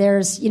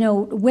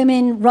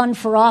 women run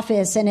for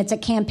office and it's a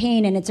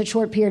campaign and it's a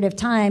short period of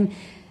time,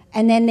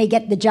 and then they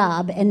get the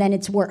job, and then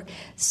it's work.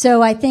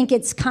 So I think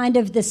it's kind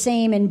of the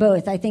same in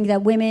both. I think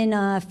that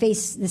women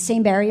face the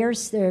same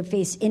barriers. They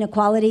face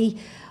inequality,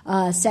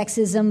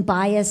 sexism,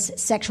 bias,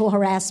 sexual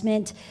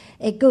harassment.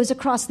 It goes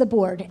across the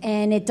board,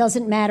 and it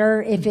doesn't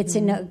matter if it's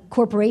in a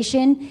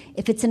corporation,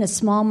 if it's in a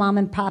small mom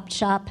and pop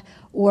shop,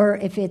 or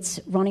if it's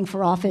running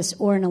for office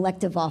or an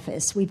elective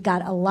office. We've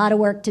got a lot of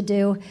work to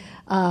do,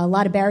 a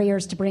lot of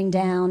barriers to bring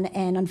down,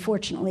 and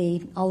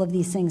unfortunately, all of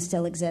these things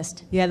still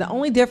exist. Yeah, the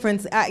only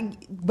difference,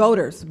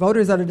 voters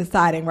are the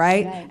deciding,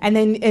 right? And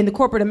then in the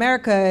corporate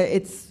America,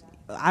 it's,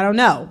 I don't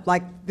know,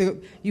 like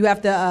you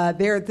have to,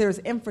 there's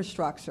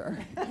infrastructure.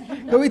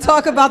 But we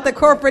talk about the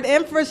corporate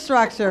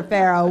infrastructure,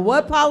 Farah.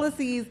 What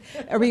policies,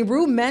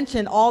 Rue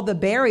mentioned all the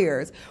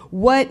barriers.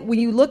 When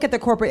you look at the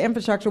corporate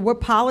infrastructure, what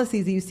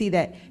policies do you see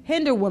that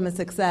hinder women's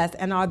success,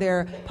 and are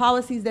there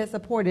policies that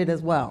support it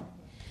as well?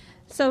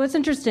 So it's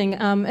interesting.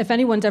 If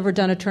anyone's ever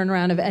done a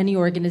turnaround of any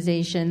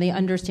organization, they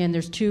understand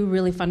there's two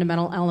really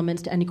fundamental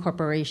elements to any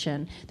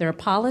corporation. There are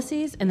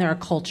policies and there are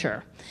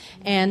culture.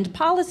 And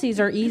policies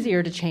are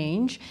easier to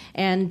change,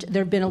 and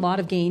there have been a lot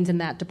of gains in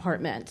that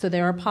department. So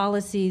there are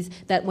policies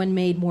that, when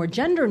made more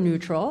gender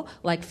neutral,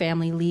 like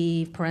family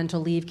leave, parental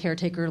leave,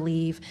 caretaker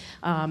leave,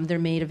 they're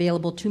made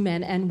available to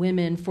men and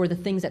women for the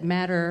things that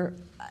matter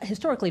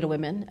historically to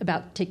women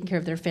about taking care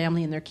of their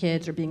family and their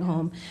kids or being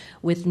home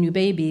with new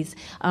babies.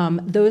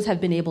 Those have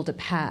been able to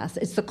pass.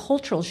 It's the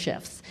cultural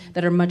shifts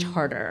that are much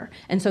harder.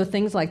 And so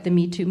things like the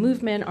Me Too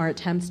movement are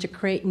attempts to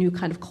create new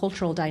kind of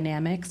cultural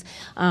dynamics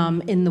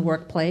in the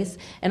workplace.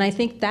 And I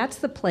think that's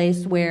the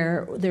place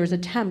where there's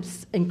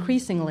attempts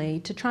increasingly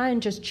to try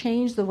and just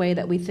change the way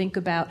that we think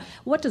about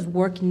what does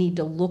work need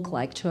to look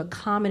like to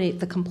accommodate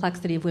the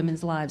complexity of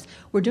women's lives.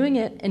 We're doing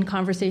it in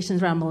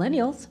conversations around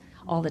millennials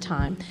all the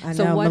time. I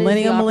know.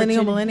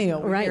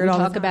 Millennial. Right. We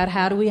talk about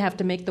how do we have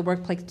to make the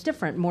workplace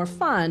different, more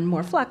fun,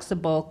 more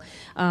flexible,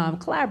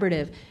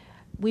 collaborative.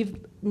 We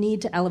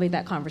need to elevate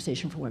that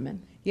conversation for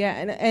women. Yeah,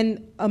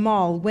 and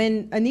Amal,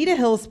 when Anita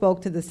Hill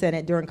spoke to the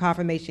Senate during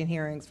confirmation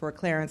hearings for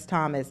Clarence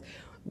Thomas,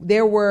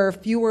 there were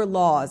fewer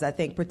laws, I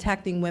think,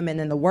 protecting women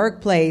in the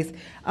workplace.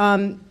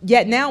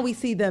 Yet now we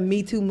see the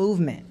Me Too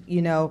movement,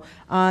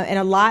 and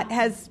a lot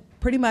has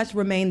pretty much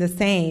remained the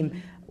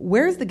same.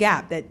 Where's the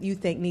gap that you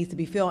think needs to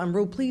be filled? And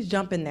Rue, please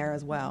jump in there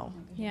as well.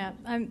 Yeah.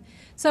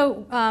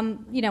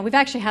 We've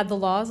actually had the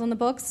laws on the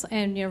books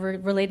and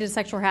related to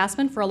sexual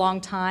harassment for a long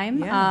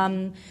time.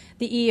 Yeah.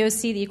 The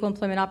EEOC, the Equal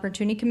Employment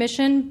Opportunity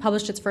Commission,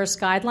 published its first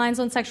guidelines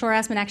on sexual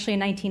harassment actually in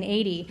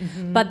 1980.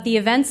 Mm-hmm. But the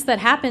events that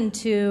happened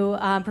to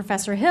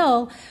Professor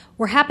Hill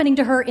were happening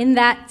to her in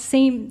that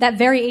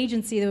very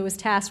agency that was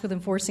tasked with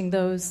enforcing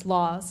those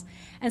laws.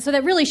 And so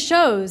that really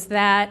shows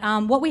that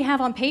what we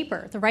have on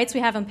paper, the rights we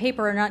have on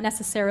paper, are not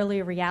necessarily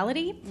a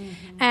reality.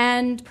 Mm-hmm.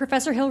 And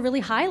Professor Hill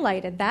really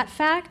highlighted that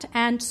fact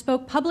and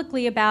spoke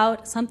publicly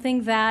about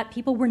something that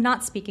people were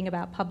not speaking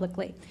about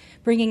publicly,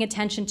 bringing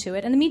attention to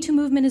it. And the Me Too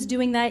movement is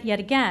doing that yet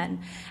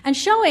again, and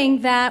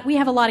showing that we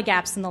have a lot of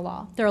gaps in the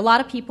law. There are a lot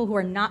of people who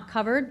are not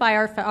covered by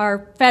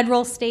our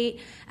federal,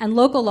 state, and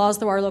local laws,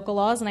 though our local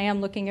laws, and I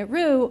am looking at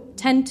Rue,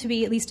 tend to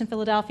be, at least in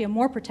Philadelphia,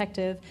 more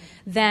protective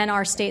than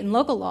our state and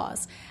local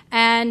laws.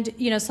 And,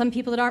 some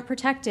people that aren't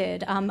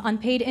protected,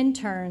 unpaid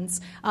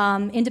interns,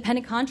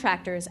 independent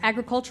contractors,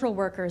 agricultural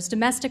workers,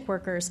 domestic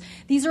workers,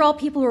 these are all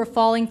people who are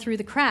falling through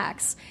the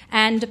cracks.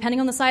 And depending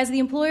on the size of the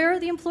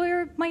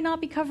employer might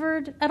not be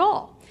covered at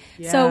all.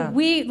 Yeah. So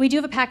we do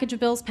have a package of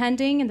bills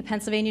pending in the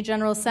Pennsylvania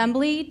General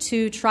Assembly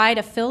to try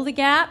to fill the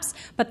gaps,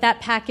 but that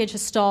package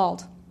has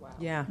stalled.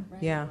 Wow.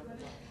 Yeah.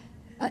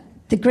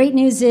 The great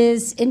news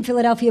is, in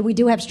Philadelphia, we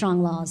do have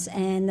strong laws.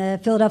 And the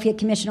Philadelphia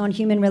Commission on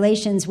Human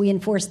Relations, we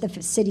enforce the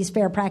city's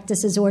Fair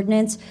Practices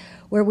Ordinance,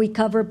 where we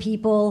cover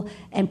people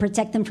and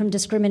protect them from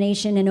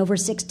discrimination in over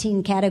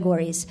 16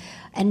 categories.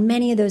 And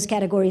many of those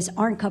categories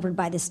aren't covered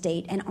by the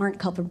state and aren't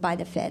covered by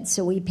the feds.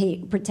 So we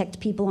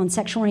protect people on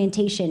sexual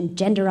orientation,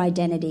 gender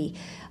identity,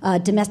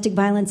 domestic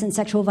violence and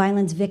sexual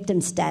violence victim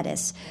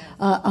status,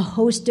 a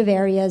host of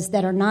areas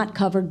that are not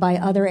covered by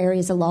other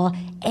areas of law.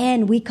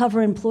 And we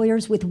cover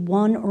employers with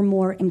one or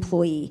more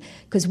employee,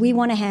 because we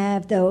want to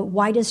have the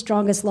widest,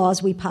 strongest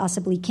laws we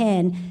possibly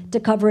can to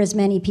cover as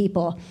many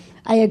people.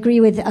 I agree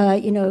with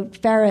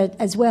Farah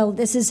as well.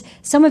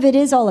 Some of it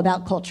is all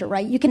about culture,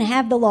 right? You can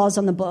have the laws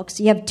on the books.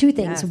 You have two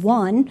things. Yes.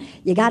 One,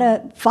 you got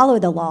to follow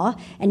the law,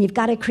 and you've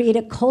got to create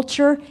a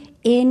culture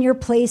in your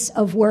place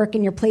of work,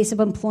 in your place of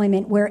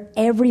employment, where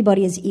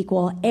everybody is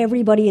equal,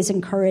 everybody is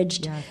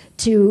encouraged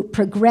to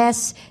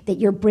progress, that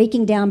you're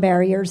breaking down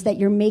barriers, that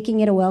you're making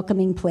it a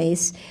welcoming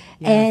place.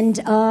 Yes.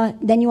 And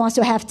then you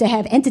also have to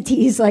have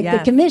entities like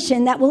the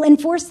commission that will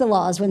enforce the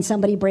laws when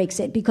somebody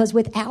breaks it, because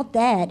without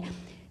that,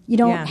 you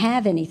don't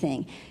have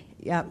anything.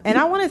 Yeah, and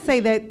I want to say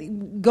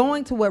that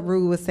going to what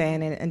Rue was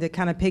saying and to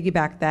kind of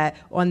piggyback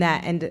on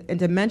that and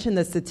to mention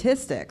the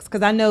statistics,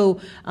 because I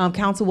know,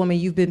 Councilwoman,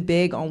 you've been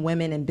big on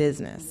women in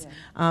business.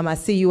 I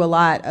see you a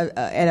lot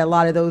at a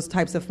lot of those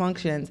types of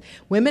functions.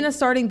 Women are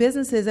starting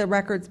businesses at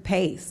record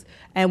pace.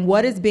 And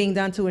what is being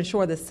done to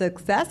ensure the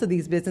success of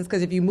these businesses?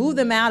 Because if you move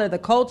them out of the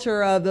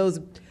culture of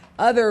those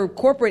other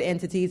corporate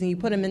entities and you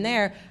put them in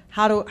there,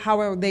 how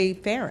are they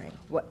faring?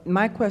 Well,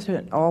 my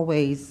question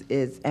always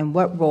is, and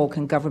what role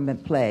can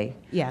government play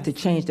to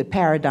change the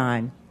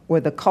paradigm or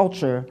the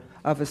culture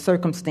of a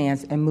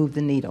circumstance and move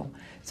the needle?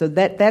 So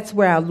that's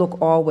where I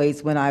look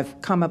always when I've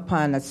come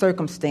upon a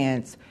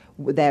circumstance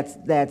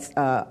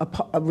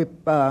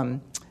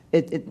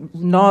it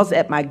gnaws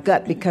at my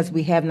gut because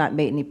we have not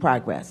made any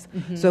progress.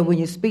 Mm-hmm. So when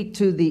you speak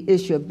to the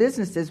issue of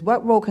businesses,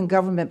 what role can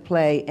government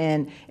play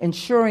in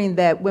ensuring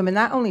that women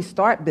not only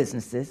start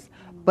businesses,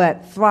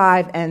 but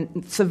thrive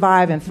and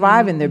survive and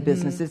thrive in their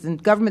businesses?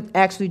 And government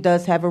actually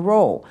does have a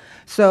role.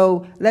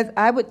 So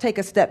I would take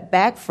a step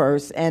back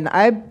first, and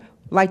I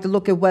like to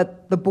look at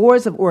what the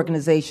boards of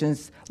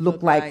organizations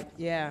look like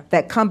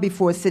that come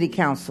before City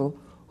Council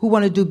who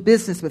want to do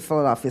business with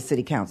Philadelphia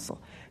City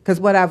Council. Because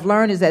what I've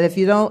learned is that if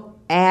you don't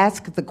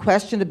ask the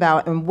question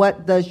about and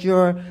what does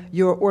your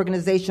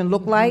organization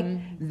look like,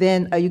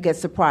 then you get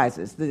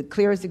surprises. The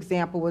clearest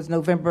example was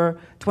November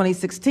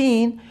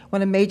 2016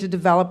 when a major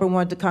developer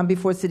wanted to come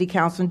before City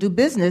Council and do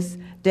business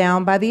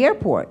down by the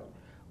airport.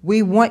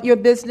 We want your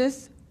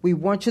business. We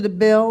want you to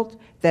build.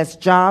 That's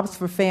jobs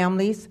for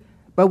families.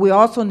 But we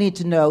also need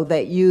to know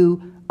that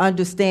you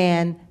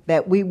understand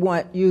that we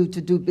want you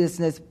to do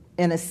business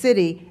in a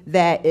city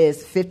that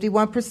is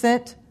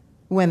 51%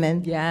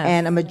 women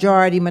and a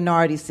majority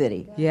minority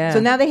city. So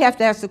now they have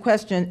to answer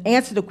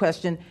the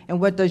question, and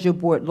what does your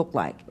board look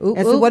like?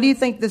 So what do you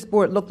think this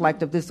board looked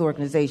like of this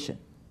organization?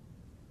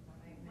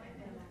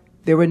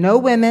 There were no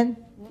women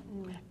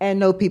and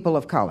no people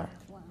of color.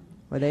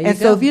 Well, there you go.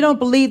 So if you don't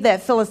believe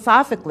that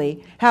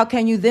philosophically, how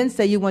can you then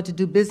say you want to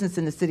do business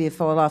in the city of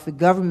Philadelphia?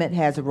 Government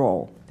has a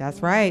role.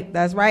 That's right.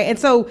 And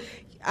so,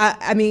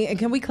 I mean,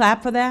 can we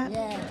clap for that?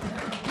 Yeah.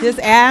 Just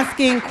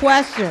asking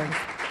questions.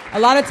 A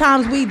lot of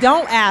times we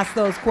don't ask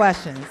those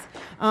questions.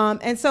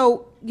 And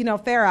so,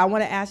 Farrah, I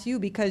want to ask you,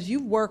 because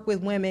you've worked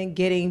with women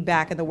getting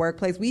back in the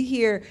workplace. We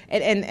hear,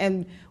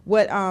 and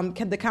what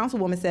the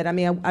councilwoman said, I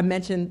mean, I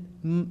mentioned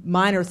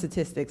minor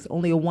statistics,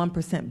 only a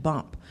 1%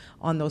 bump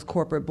on those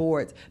corporate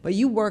boards. But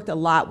you worked a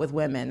lot with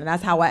women, and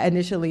that's how I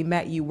initially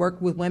met you,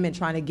 worked with women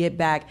trying to get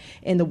back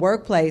in the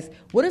workplace.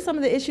 What are some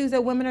of the issues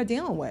that women are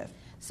dealing with?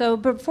 So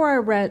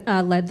before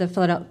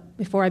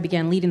I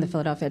began leading the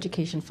Philadelphia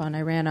Education Fund,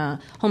 I ran a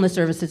homeless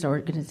services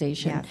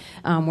organization,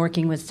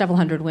 working with several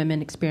hundred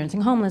women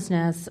experiencing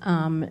homelessness,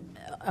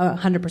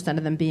 100%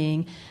 of them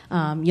being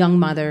young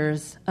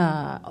mothers,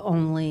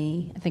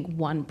 only, I think,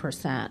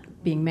 1%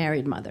 being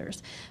married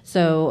mothers.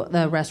 So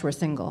the rest were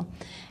single.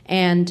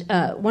 And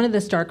one of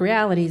the stark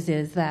realities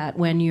is that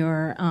when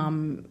you're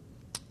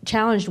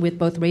challenged with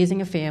both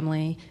raising a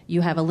family,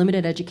 you have a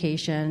limited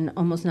education,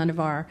 almost none of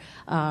our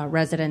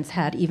residents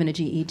had even a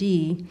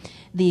GED,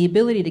 the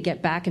ability to get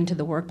back into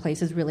the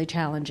workplace is really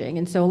challenging.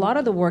 And so a lot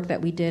of the work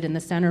that we did in the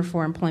Center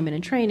for Employment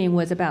and Training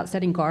was about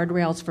setting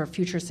guardrails for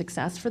future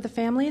success for the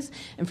families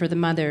and for the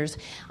mothers.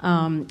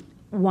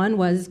 One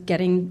was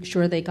getting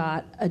sure they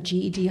got a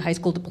GED, high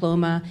school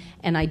diploma,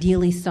 and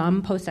ideally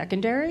some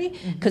post-secondary,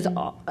 because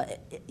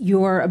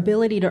your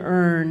ability to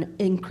earn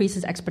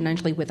increases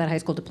exponentially with that high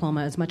school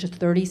diploma, as much as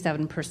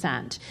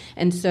 37%.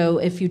 And so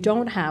if you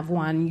don't have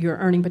one, your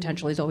earning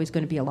potential is always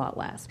going to be a lot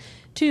less.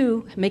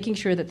 Two, making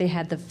sure that they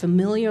had the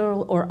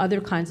familial or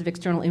other kinds of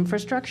external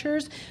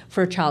infrastructures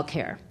for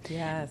childcare.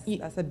 Yes,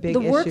 that's a big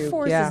issue. The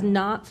workforce is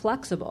not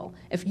flexible.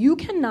 If you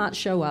cannot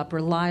show up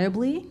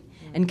reliably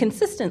and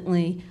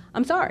consistently,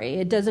 I'm sorry,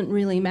 it doesn't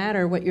really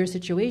matter what your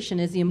situation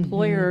is. The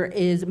employer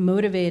is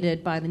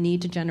motivated by the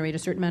need to generate a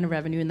certain amount of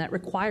revenue, and that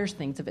requires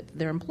things of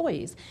their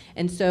employees.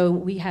 And so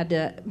we had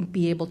to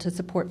be able to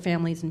support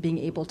families and being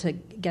able to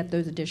get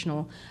those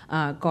additional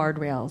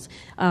guardrails.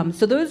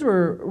 So those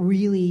were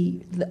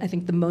really, I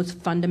think, the most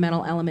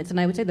fundamental elements. And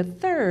I would say the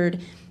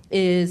third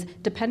is,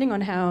 depending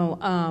on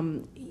how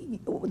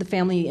the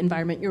family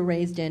environment you're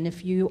raised in,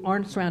 if you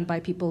aren't surrounded by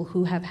people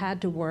who have had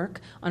to work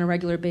on a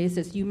regular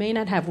basis, you may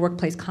not have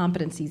workplace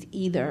competencies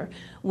either,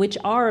 which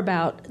are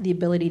about the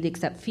ability to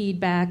accept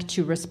feedback,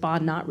 to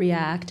respond, not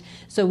react.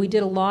 So we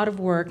did a lot of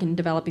work in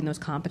developing those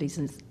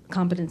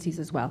competencies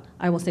as well.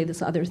 I will say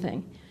this other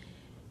thing.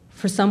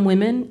 For some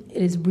women,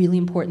 it is really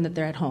important that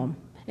they're at home.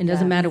 It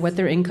doesn't matter what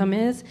their income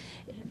is.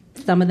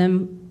 Some of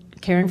them,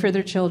 caring for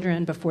their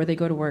children before they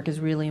go to work is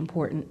really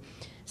important.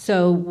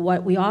 So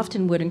what we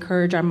often would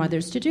encourage our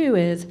mothers to do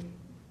is,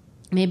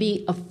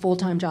 maybe a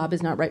full-time job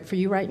is not right for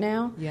you right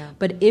now,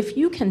 but if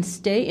you can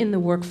stay in the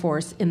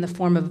workforce in the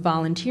form of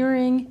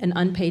volunteering, an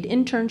unpaid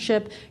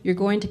internship, you're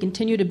going to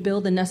continue to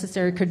build the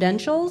necessary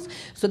credentials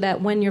so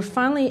that when you're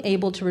finally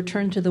able to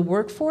return to the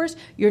workforce,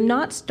 you're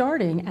not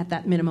starting at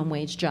that minimum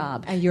wage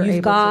job. And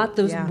you've got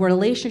those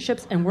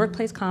relationships and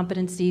workplace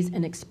competencies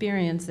and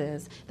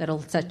experiences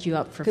that'll set you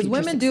up for future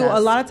success. Because women a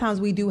lot of times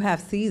we do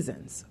have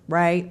seasons,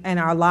 right, in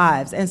our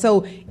lives. And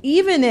so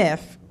even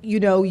if you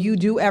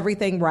do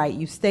everything right,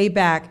 you stay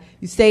back,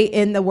 you stay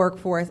in the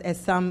workforce in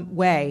some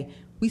way,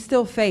 we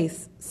still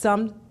face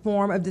some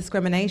form of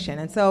discrimination.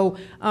 And so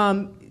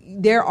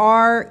there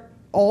are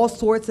all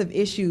sorts of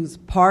issues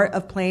part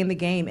of playing the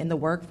game in the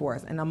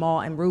workforce. And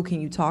Amal and Rue,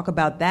 can you talk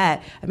about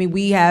that? I mean,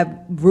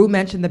 Rue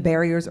mentioned the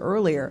barriers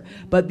earlier,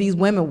 but these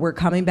women, we're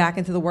coming back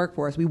into the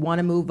workforce. We want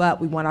to move up.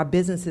 We want our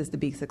businesses to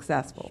be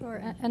successful.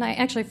 Sure. And I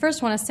actually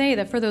first want to say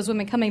that for those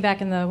women coming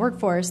back in the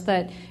workforce,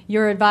 that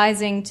you're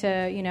advising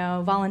to,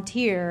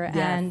 volunteer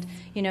and,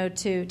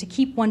 to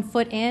keep one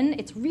foot in.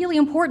 It's really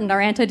important.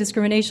 Our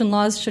anti-discrimination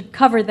laws should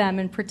cover them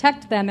and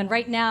protect them. And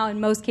right now, in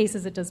most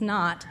cases, it does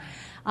not.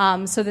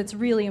 So that's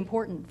really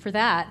important for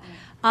that.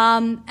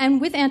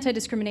 And with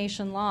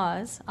anti-discrimination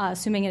laws,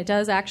 assuming it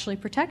does actually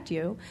protect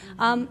you,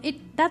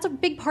 that's a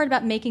big part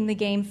about making the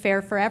game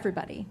fair for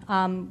everybody.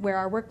 Where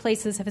our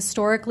workplaces have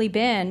historically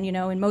been,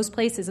 in most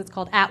places it's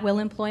called at-will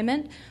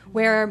employment,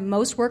 where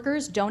most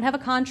workers don't have a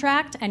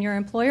contract and your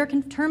employer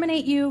can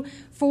terminate you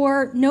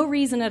for no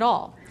reason at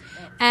all.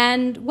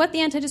 And what the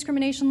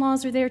anti-discrimination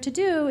laws are there to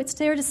do, it's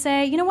there to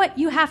say, you know what,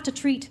 you have to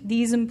treat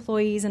these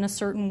employees in a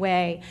certain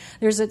way.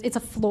 It's a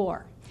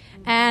floor.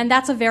 And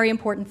that's a very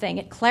important thing.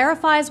 It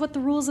clarifies what the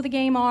rules of the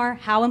game are,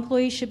 how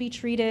employees should be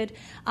treated,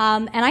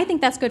 and I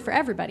think that's good for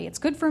everybody. It's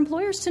good for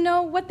employers to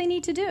know what they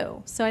need to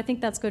do. So I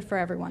think that's good for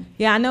everyone.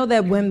 Yeah, I know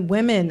that when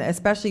women,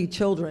 especially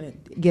children,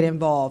 get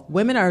involved,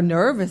 women are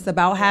nervous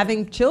about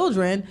having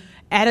children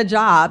at a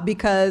job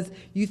because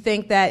you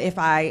think that if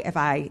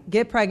I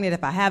get pregnant,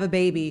 if I have a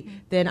baby,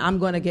 then I'm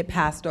going to get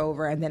passed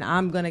over and then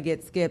I'm going to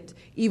get skipped,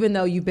 even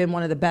though you've been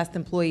one of the best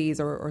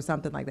employees or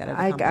something like that.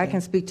 I can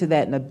speak to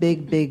that in a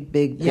big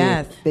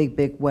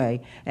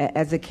way.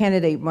 As a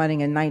candidate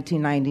running in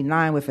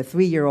 1999 with a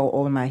 3-year-old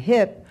on my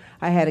hip,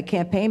 I had a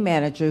campaign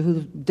manager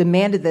who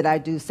demanded that I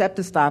do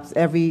septic stops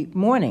every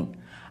morning.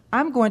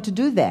 I'm going to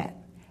do that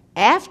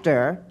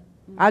after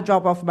I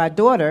drop off my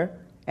daughter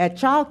at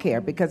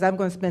childcare, because I'm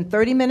going to spend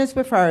 30 minutes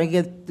with her and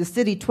give the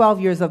city 12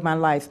 years of my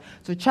life.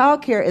 So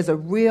childcare is a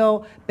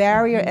real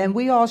barrier, and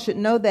we all should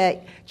know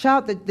that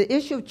the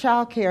issue of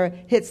childcare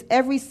hits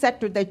every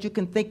sector that you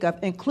can think of,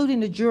 including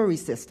the jury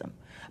system.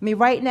 I mean,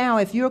 right now,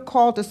 if you're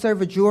called to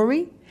serve a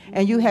jury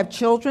and you have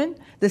children,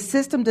 the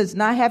system does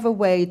not have a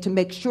way to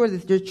make sure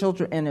that your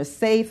children are in a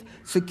safe,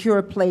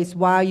 secure place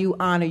while you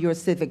honor your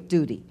civic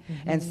duty.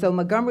 And so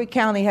Montgomery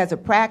County has a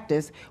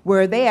practice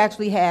where they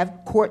actually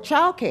have court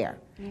childcare.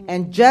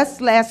 And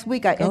just last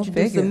week, I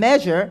introduced a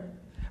measure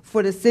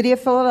for the city of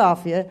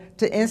Philadelphia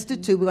to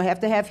institute. We're going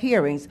to have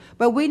hearings.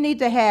 But we need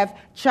to have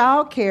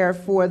child care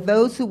for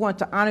those who want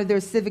to honor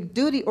their civic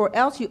duty, or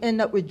else you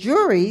end up with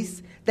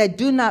juries that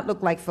do not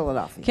look like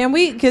Philadelphia. Can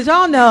we, because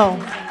y'all know,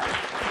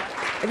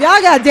 if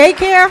y'all got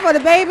daycare for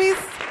the babies,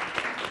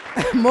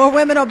 more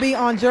women will be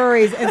on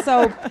juries. And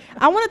so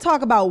I want to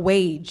talk about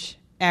wage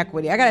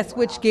equity. I got to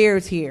switch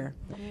gears here,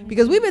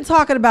 because we've been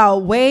talking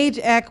about wage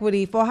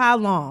equity for how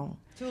long?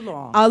 Too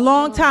long. A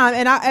long time.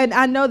 And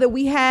I know that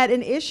we had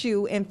an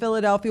issue in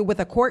Philadelphia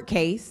with a court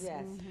case.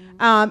 Yes.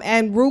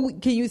 And Rue,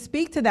 can you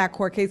speak to that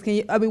court case?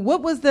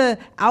 What was the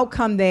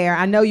outcome there?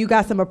 I know you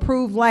got some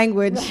approved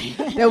language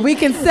that we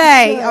can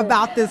say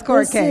about this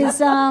court case. This is,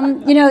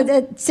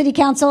 the City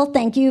Council,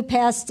 thank you,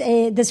 passed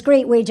this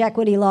great wage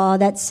equity law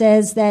that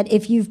says that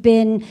if you've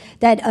been,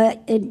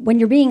 when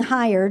you're being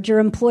hired, your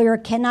employer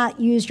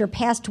cannot use your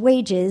past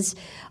wages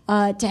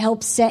to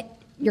help set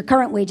your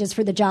current wages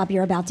for the job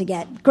you're about to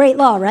get. Great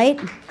law, right?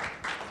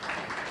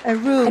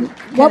 And Rue,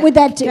 what would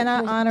that do? Can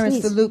I honor and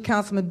salute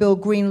Councilman Bill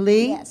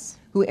Green-Lee, yes,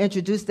 who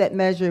introduced that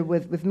measure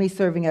with me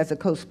serving as a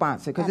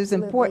co-sponsor, because it's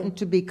important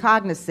to be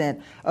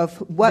cognizant of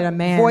what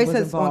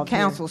voices on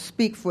council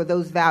speak for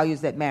those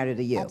values that matter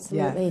to you.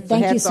 Absolutely. Yeah.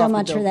 Thank you so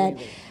much for that.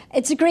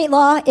 It's a great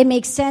law. It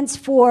makes sense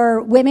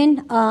for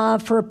women,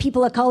 for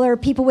people of color,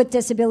 people with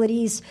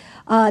disabilities,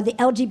 the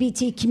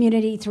LGBT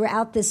community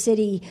throughout the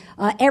city,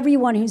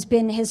 everyone who's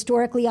been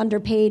historically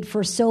underpaid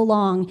for so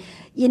long.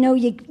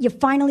 You're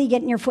finally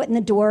getting your foot in the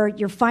door.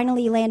 You're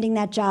finally landing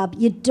that job.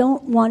 You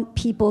don't want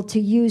people to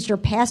use your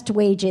past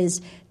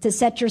wages to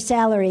set your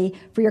salary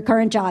for your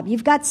current job.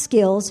 You've got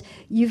skills.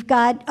 You've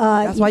got...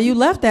 That's why you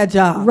left that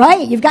job.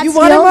 Right. You've got skills.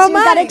 You've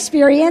got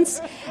experience.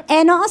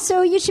 And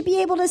also, you should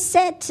be able to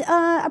set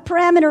a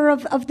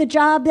parameter of the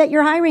job that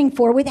you're hiring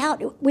for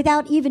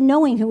without even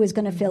knowing who is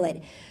going to fill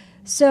it.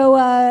 So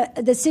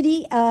the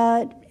city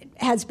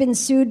has been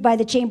sued by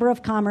the Chamber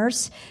of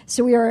Commerce,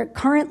 so we are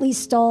currently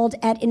stalled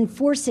at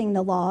enforcing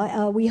the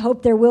law. We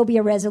hope there will be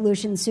a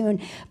resolution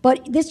soon.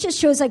 But this just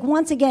shows,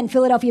 once again,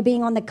 Philadelphia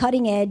being on the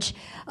cutting edge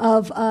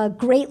of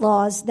great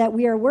laws that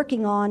we are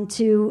working on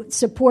to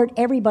support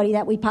everybody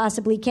that we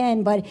possibly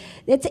can. But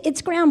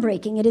it's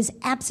groundbreaking. It is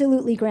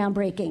absolutely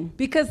groundbreaking.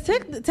 Because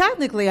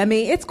technically,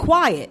 it's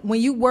quiet. When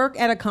you work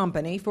at a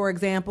company, for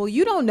example,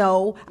 you don't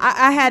know.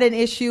 I had an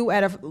issue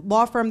at a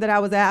law firm that I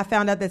was at. I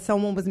found out that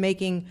someone was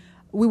making...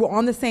 We were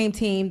on the same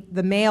team,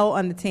 the male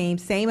on the team,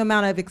 same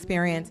amount of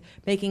experience,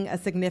 making a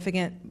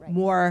significant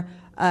more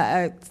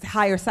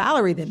higher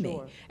salary than me.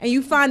 And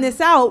you find this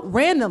out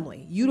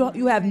randomly.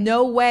 You have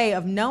no way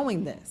of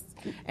knowing this.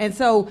 And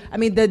so,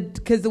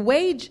 because the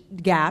wage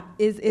gap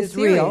is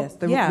real. serious.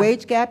 The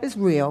wage gap is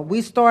real.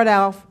 We start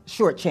off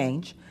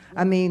shortchange.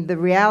 I mean, the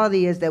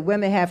reality is that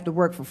women have to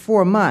work for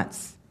 4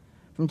 months,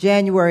 from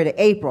January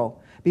to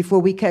April, before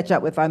we catch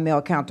up with our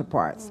male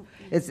counterparts.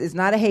 It's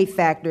not a hate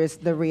factor, it's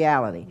the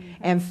reality.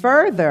 And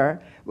further,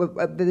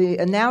 the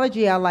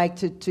analogy I like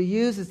to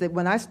use is that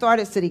when I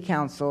started city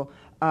council,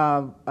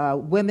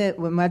 women,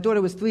 when my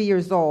daughter was 3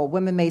 years old,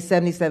 women made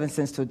 77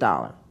 cents to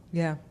 $1.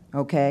 Yeah.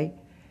 Okay?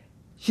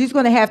 She's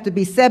going to have to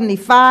be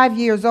 75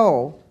 years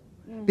old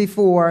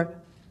before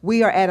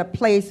we are at a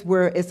place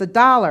where it's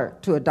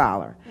 $1 to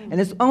 $1.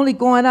 And it's only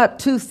going up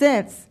 2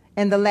 cents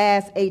in the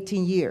last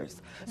 18 years.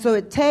 So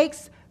it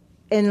takes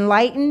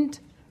enlightened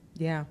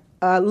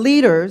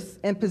leaders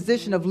in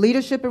position of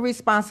leadership and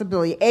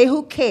responsibility, A,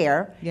 who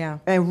care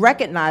and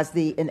recognize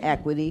the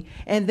inequity,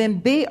 and then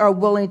B, are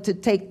willing to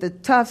take the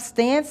tough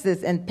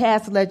stances and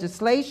pass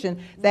legislation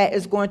that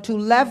is going to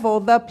level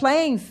the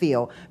playing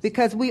field,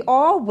 because we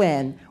all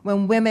win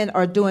when women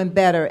are doing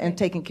better and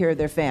taking care of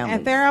their families.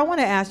 And Farrah, I want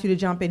to ask you to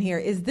jump in here.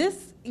 Is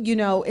this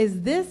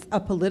a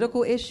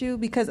political issue?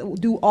 Because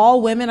do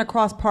all women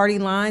across party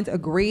lines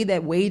agree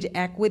that wage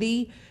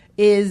equity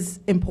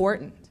is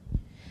important?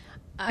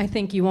 I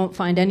think you won't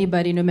find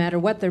anybody, no matter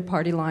what their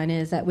party line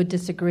is, that would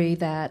disagree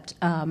that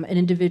an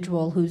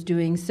individual who's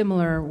doing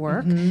similar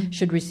work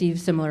should receive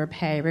similar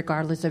pay,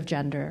 regardless of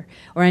gender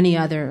or any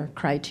other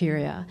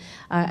criteria.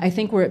 I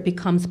think where it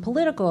becomes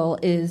political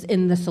is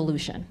in the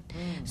solution.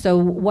 So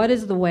what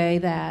is the way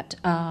that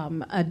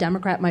a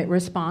Democrat might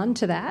respond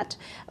to that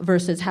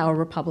versus how a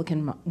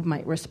Republican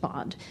might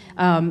respond?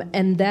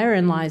 And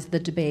therein lies the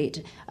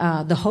debate.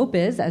 The hope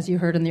is, as you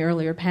heard in the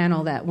earlier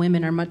panel, that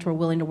women are much more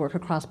willing to work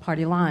across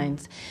party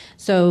lines.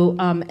 So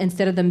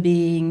instead of them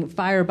being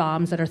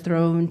firebombs that are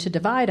thrown to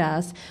divide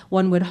us,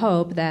 one would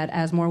hope that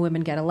as more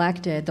women get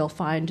elected, they'll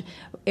find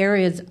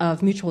areas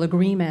of mutual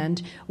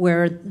agreement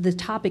where the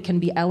topic can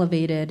be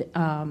elevated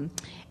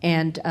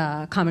and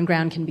common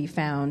ground can be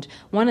found.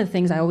 One of the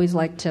things I always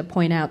like to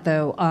point out,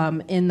 though,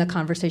 in the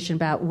conversation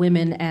about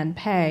women and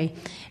pay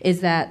is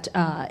that,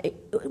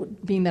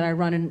 being that I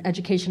run an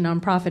education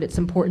nonprofit, it's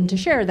important to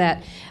share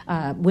that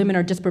women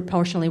are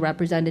disproportionately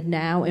represented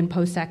now in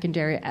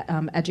post-secondary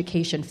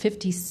education.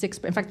 56.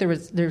 In fact,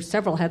 there's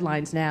several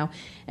headlines now,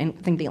 and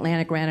I think the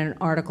Atlantic ran an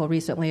article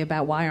recently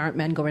about why aren't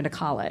men going to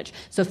college.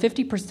 So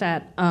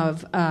 50%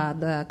 of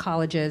the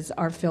colleges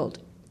are filled.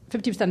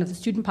 50% of the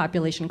student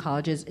population in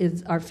colleges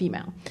are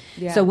female.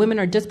 Yeah. So women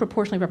are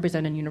disproportionately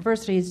represented in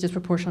universities,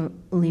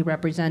 disproportionately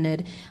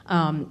represented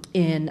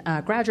in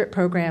graduate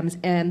programs,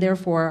 and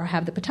therefore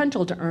have the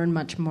potential to earn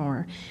much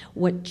more.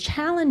 What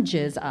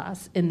challenges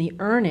us in the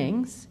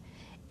earnings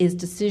is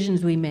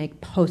decisions we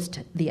make post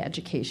the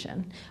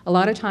education. A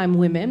lot of time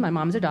women, my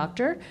mom's a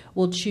doctor,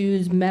 will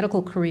choose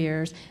medical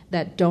careers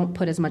that don't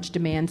put as much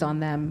demands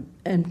on them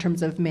in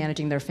terms of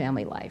managing their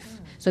family life.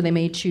 So they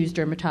may choose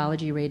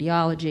dermatology,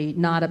 radiology,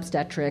 not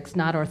obstetrics,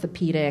 not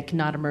orthopedic,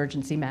 not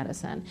emergency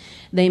medicine.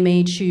 They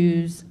may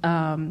choose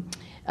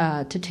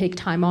to take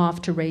time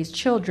off to raise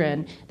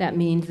children. That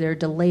means they're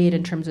delayed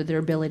in terms of their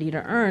ability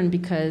to earn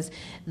because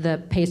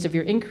the pace of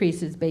your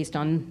increase is based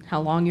on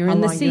how long you're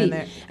in the seat.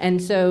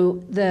 And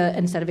so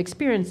instead of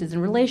experiences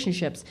and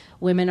relationships,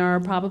 women are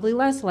probably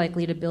less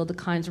likely to build the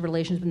kinds of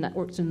relations and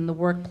networks in the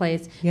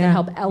workplace that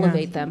help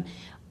elevate them.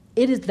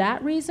 It is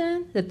that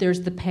reason that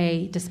there's the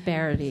pay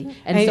disparity.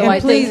 And so I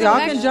please, think y'all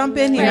can jump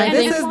in here.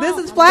 This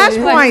is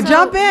Flashpoint.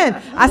 Jump in.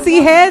 I see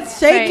heads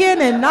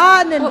shaking and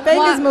nodding and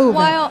fingers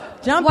moving.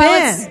 Jump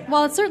in.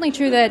 While it's certainly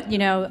true that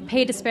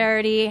pay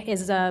disparity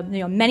is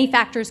many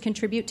factors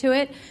contribute to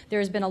it.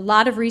 There's been a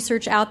lot of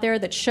research out there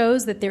that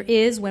shows that there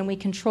is, when we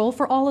control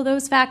for all of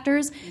those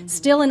factors,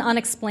 still an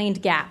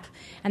unexplained gap.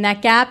 And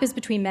that gap is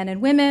between men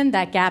and women.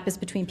 That gap is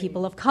between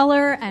people of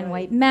color and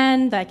white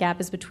men. That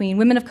gap is between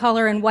women of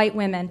color and white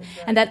women.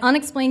 And that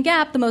unexplained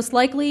gap, the most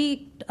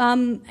likely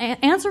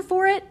answer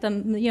for it,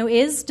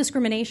 is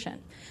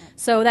discrimination.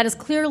 So that is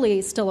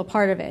clearly still a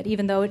part of it,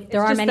 even though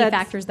there are many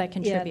factors that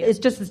contribute. It's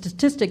just the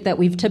statistic that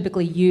we've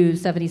typically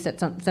used, 70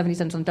 cents on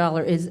the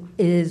dollar,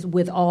 is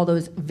with all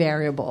those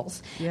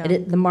variables. Yeah.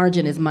 The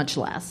margin is much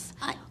less.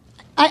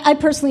 I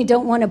personally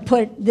don't want to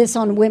put this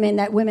on women,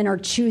 that women are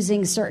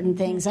choosing certain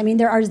things. I mean,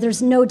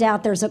 there's no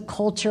doubt there's a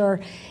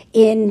culture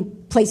in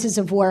places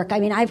of work. I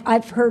mean,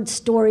 I've heard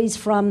stories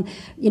from,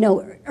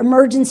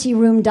 emergency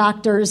room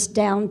doctors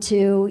down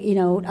to,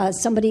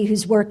 somebody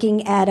who's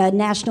working at a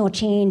national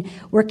chain,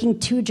 working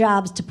 2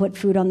 jobs to put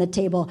food on the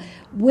table.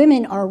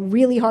 Women are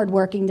really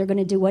hardworking. They're going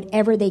to do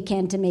whatever they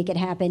can to make it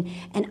happen.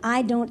 And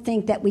I don't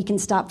think that we can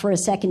stop for a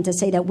second to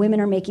say that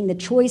women are making the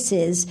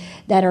choices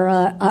that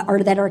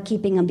are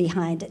keeping them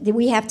behind.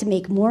 We have to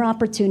make more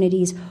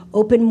opportunities,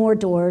 open more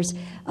doors,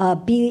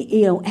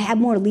 have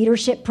more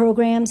leadership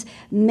programs,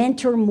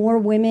 mentor more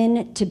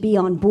women to be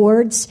on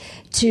boards,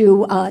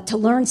 to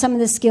learn some of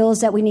the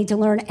skills that we need to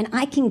learn. And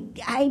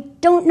I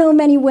don't know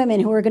many women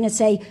who are going to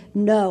say,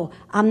 no,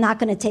 I'm not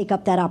going to take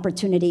up that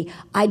opportunity.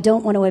 I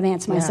don't want to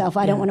advance myself.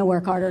 I don't want to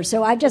work harder.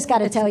 So I've just got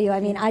to tell you, I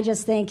mean, I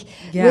just think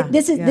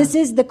this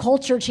is the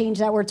culture change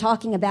that we're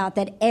talking about,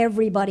 that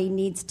everybody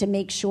needs to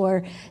make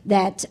sure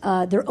that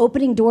they're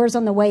opening doors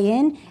on the way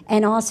in,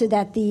 and also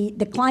that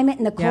the climate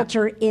and the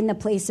culture in the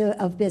place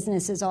of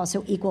business is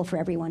also equal for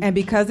everyone. And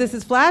because this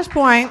is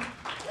Flashpoint,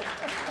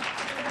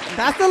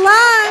 that's the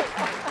line.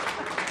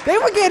 They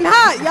were getting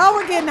hot. Y'all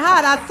were getting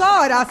hot. I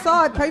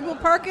saw it. People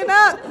perking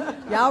up.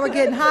 Y'all were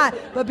getting hot.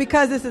 But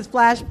because this is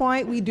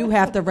Flashpoint, we do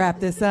have to wrap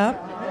this up.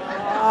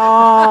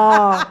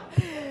 Oh.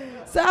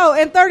 So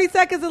in 30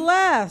 seconds or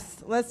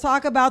less, let's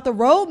talk about the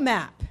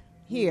roadmap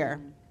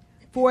here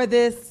for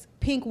this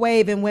pink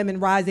wave in women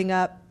rising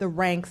up the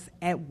ranks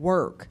at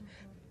work.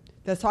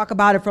 Let's talk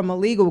about it from a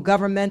legal,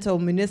 governmental,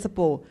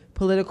 municipal,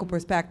 political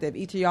perspective.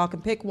 Each of y'all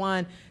can pick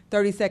one.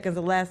 30 seconds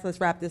or less.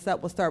 Let's wrap this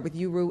up. We'll start with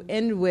you, Rue,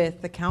 end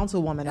with the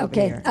councilwoman over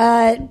here.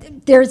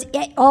 There's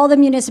all the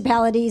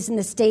municipalities and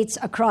the states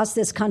across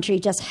this country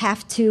just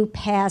have to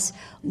pass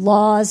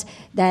laws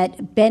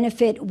that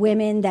benefit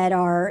women, that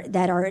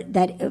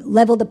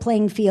level the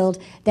playing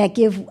field, that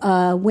give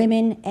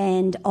women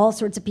and all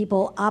sorts of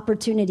people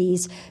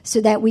opportunities so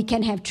that we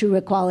can have true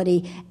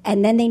equality.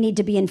 And then they need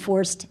to be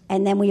enforced.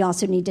 And then we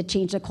also need to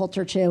change the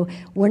culture too.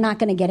 We're not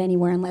going to get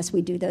anywhere unless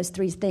we do those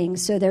three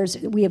things. So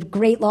we have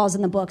great laws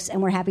in the books, and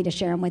we're happy to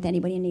share them with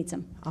anybody who needs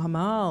them.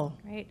 Amal.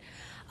 Right.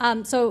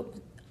 So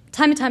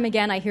time and time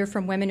again, I hear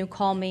from women who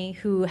call me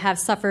who have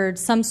suffered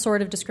some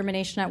sort of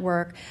discrimination at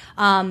work,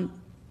 and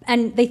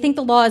they think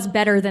the law is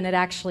better than it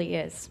actually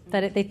is,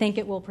 that they think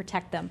it will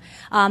protect them.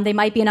 They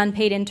might be an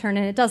unpaid intern,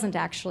 and it doesn't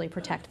actually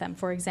protect them,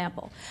 for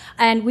example.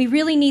 And we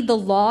really need the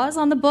laws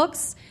on the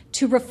books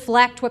to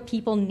reflect what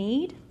people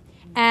need,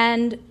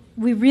 and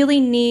we really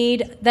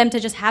need them to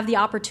just have the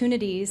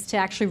opportunities to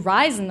actually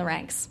rise in the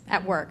ranks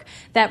at work.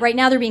 That right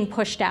now they're being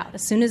pushed out.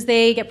 As soon as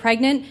they get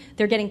pregnant,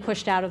 they're getting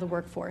pushed out of the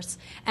workforce.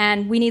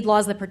 And we need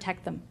laws that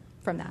protect them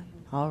from that.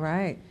 All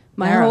right.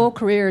 My whole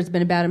career has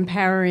been about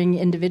empowering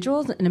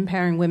individuals and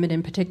empowering women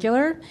in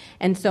particular.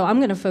 And so I'm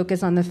going to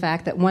focus on the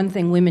fact that one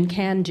thing women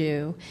can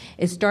do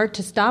is start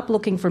to stop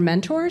looking for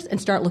mentors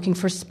and start looking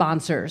for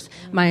sponsors.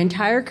 My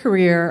entire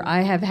career,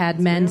 I have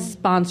had men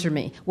sponsor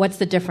me. What's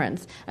the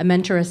difference? A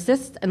mentor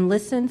assists and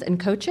listens and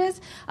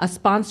coaches. A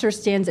sponsor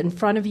stands in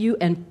front of you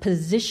and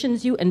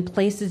positions you and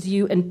places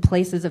you in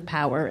places of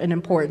power and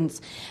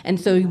importance. And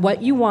so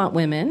what you want,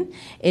 women,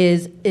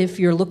 is if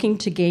you're looking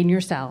to gain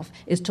yourself,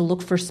 is to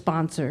look for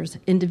sponsors.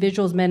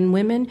 Individuals, men and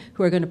women,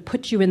 who are going to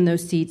put you in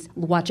those seats,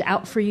 watch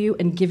out for you,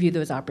 and give you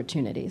those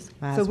opportunities.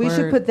 So we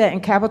should put that in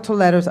capital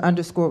letters,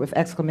 underscored with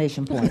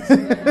exclamation points.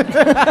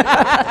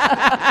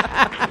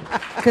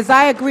 Because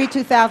I agree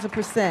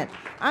 2,000%.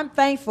 I'm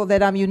thankful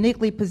that I'm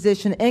uniquely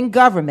positioned in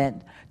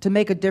government to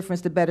make a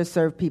difference to better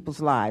serve people's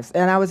lives.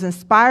 And I was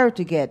inspired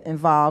to get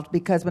involved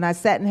because when I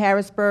sat in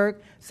Harrisburg,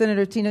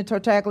 Senator Tina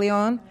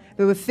Tartaglione,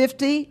 there were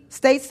 50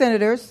 state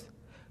senators,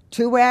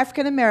 2 were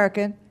African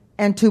American,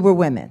 and 2 were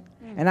women.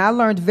 And I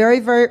learned very,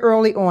 very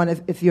early on,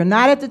 if you're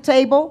not at the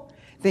table,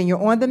 then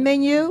you're on the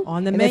menu.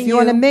 If you're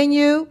on the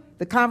menu,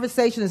 the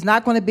conversation is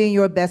not going to be in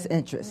your best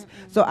interest.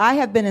 So I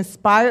have been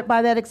inspired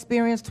by that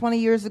experience 20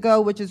 years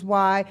ago, which is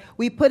why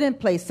we put in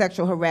place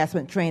sexual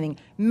harassment training,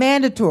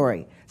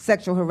 mandatory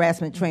sexual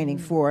harassment training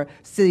for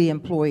city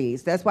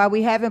employees. That's why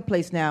we have in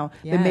place now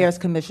the Mayor's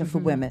Commission for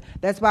Women.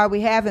 That's why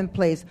we have in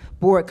place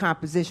board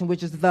composition,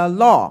 which is the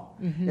law.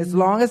 As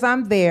long as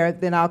I'm there,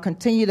 then I'll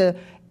continue to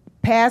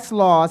pass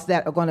laws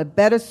that are going to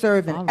better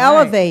serve and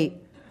elevate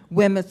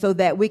women so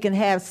that we can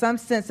have some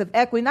sense of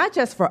equity, not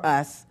just for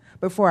us,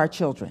 but for our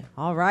children.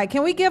 All right.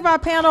 Can we give our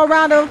panel a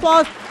round of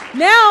applause?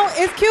 Now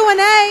it's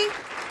Q&A.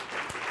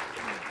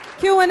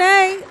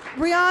 Q&A.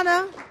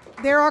 Brianna,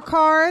 there are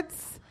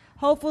cards.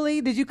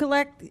 Hopefully, did you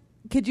collect?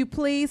 Could you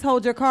please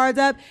hold your cards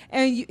up?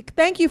 And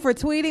thank you for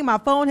tweeting. My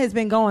phone has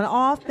been going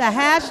off. The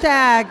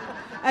hashtag,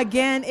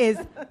 again, is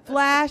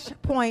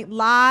Flashpoint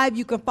Live.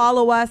 You can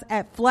follow us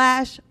at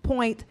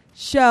Flashpoint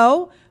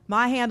Show.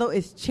 My handle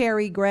is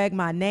Cherry Gregg,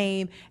 my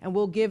name, and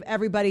we'll give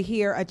everybody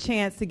here a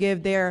chance to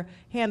give their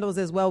handles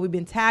as well. We've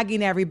been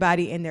tagging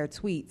everybody in their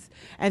tweets.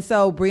 And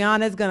so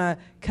Brianna's going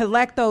to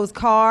collect those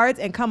cards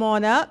and come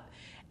on up.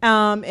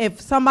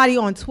 If somebody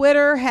on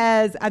Twitter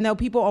I know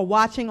people are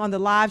watching on the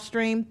live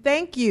stream.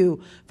 Thank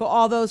you for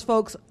all those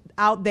folks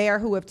out there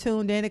who have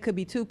tuned in. It could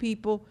be 2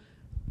 people.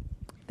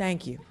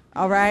 Thank you.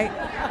 All right.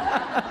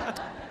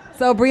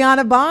 So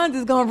Brianna Bonds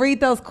is going to read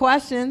those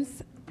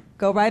questions.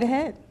 Go right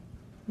ahead.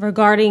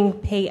 Regarding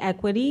pay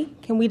equity,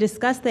 can we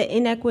discuss the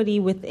inequity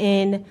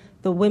within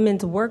the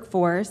women's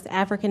workforce?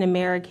 African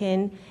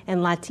American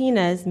and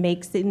Latinas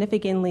make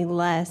significantly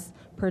less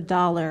per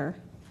dollar.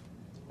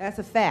 That's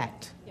a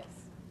fact. Yes.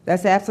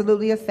 That's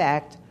absolutely a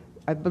fact.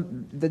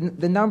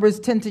 The numbers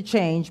tend to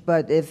change,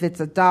 but if it's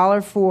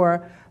 $1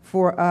 for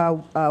for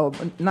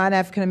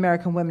non-African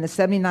American women, and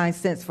 79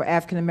 cents for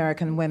African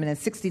American women, and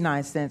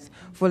 69 cents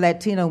for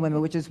Latino women,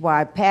 which is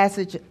why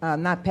approval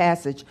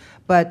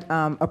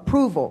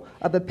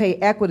of the pay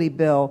equity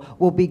bill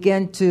will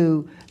begin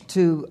to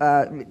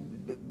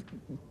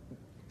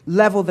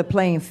level the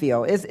playing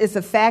field. It's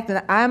a fact,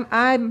 and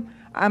I'm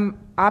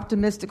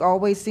optimistic,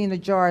 always seeing the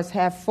jars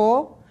half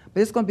full,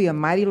 but it's going to be a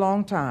mighty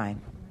long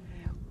time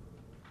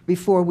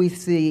before we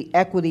see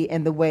equity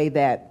in the way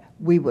that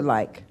we would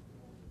like.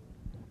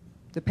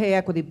 The pay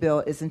equity bill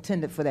is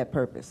intended for that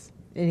purpose.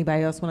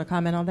 Anybody else want to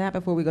comment on that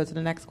before we go to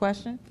the next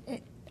question?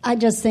 I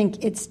just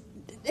think it's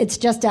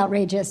just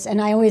outrageous.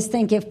 And I always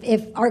think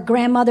if our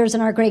grandmothers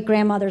and our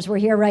great-grandmothers were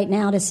here right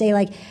now to say,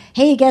 like,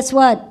 hey, guess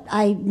what?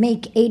 I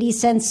make 80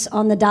 cents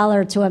on the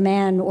dollar to a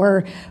man,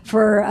 or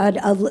for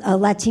a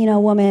Latino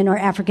woman or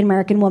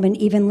African-American woman,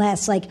 even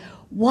less. Like,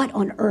 what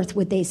on earth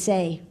would they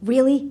say?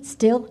 Really?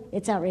 Still?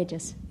 It's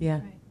outrageous.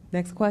 Yeah. Right.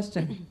 Next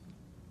question.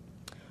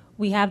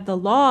 We have the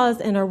laws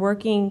and are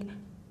working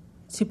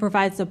to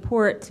provide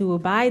support to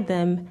abide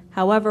them.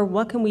 However,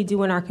 what can we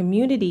do in our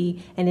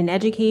community and in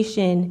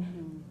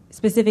education,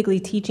 specifically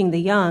teaching the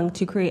young,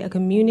 to create a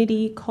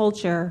community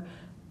culture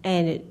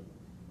and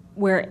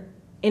where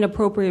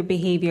inappropriate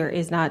behavior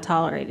is not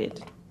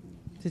tolerated?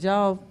 Did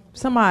y'all,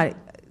 somebody,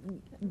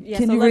 yeah,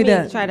 can so you read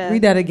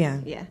that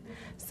again? Yeah.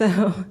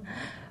 So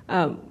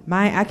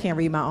I can't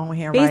read my own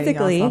handwriting,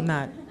 so I'm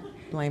not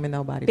blaming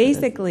nobody.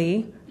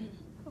 Basically,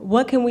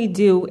 what can we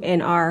do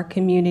in our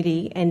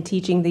community and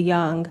teaching the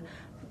young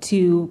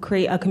to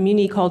create a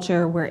community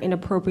culture where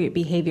inappropriate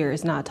behavior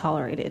is not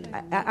tolerated?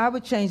 I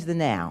would change the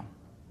now.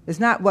 It's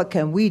not what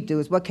can we do,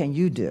 it's what can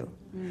you do.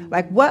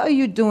 Like, what are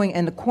you doing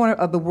in the corner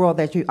of the world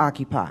that you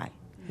occupy?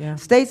 Yeah.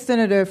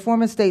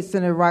 Former State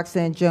Senator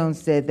Roxanne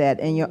Jones said that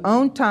in your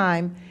own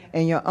time,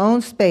 in your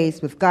own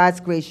space, with God's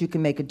grace, you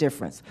can make a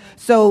difference.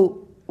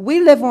 So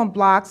we live on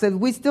blocks,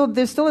 and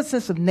there's still a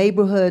sense of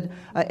neighborhood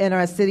in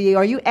our city.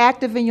 Are you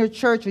active in your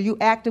church? Are you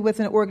active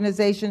with an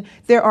organization?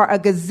 There are a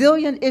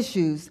gazillion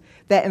issues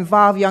that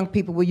involve young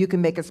people where you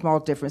can make a small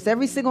difference.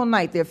 Every single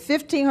night, there are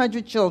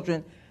 1,500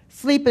 children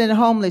sleeping in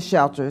homeless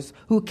shelters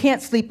who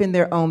can't sleep in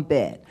their own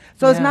bed.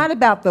 So It's not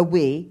about the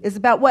we, it's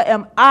about what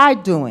am I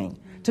doing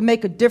to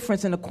make a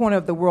difference in the corner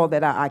of the world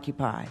that I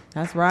occupy.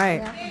 That's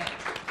right. Yeah.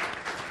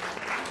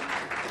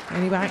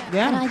 Anybody?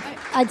 Yeah. And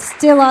I'd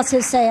still also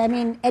say, I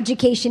mean,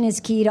 education is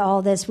key to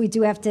all this. We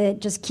do have to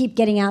just keep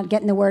getting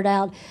the word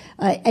out,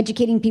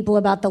 educating people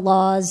about the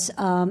laws,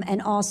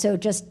 and also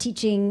just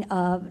teaching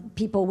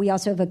people. We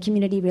also have a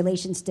community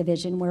relations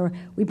division where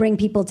we bring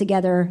people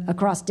together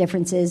across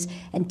differences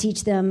and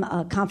teach them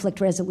conflict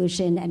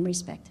resolution and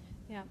respect.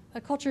 Yeah, a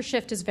culture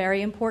shift is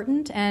very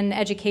important, and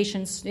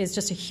education is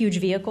just a huge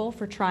vehicle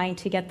for trying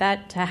to get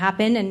that to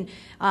happen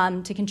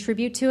and to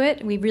contribute to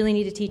it. We really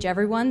need to teach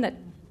everyone that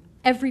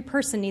every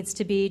person needs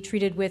to be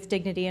treated with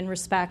dignity and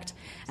respect.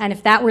 And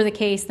if that were the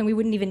case, then we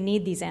wouldn't even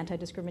need these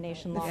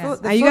anti-discrimination laws.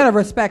 And you got to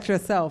respect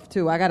yourself,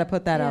 too. I got to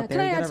put that out there.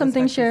 Can I add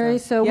something, Sherry?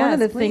 So one of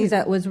the things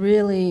that was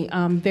really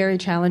very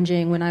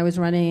challenging when I was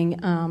running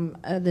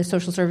the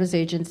social service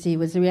agency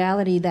was the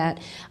reality that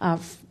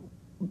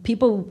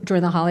people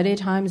during the holiday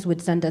times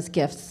would send us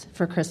gifts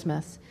for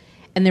Christmas.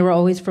 And they were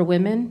always for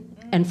women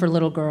and for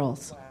little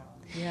girls. Wow.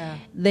 Yeah.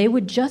 They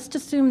would just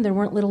assume there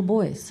weren't little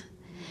boys.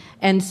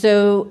 And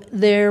so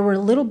there were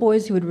little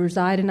boys who would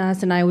reside in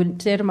us, and I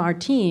would say to our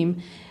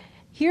team,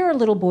 here are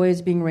little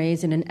boys being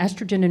raised in an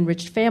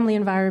estrogen-enriched family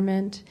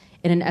environment,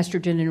 in an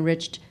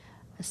estrogen-enriched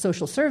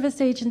social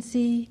service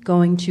agency,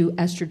 going to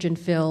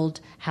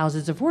estrogen-filled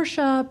houses of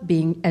worship,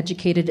 being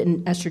educated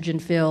in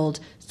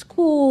estrogen-filled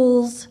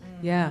schools.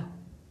 Yeah.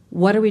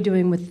 What are we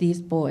doing with these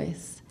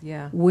boys?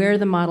 Yeah. We're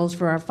the models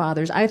for our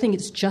fathers. I think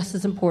it's just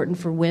as important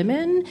for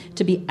women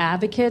to be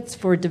advocates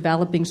for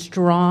developing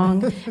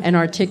strong and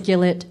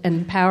articulate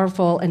and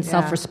powerful and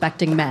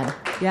self-respecting men.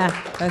 Yeah,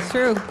 that's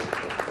true.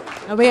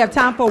 And we have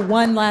time for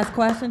one last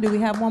question. Do we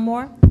have one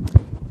more?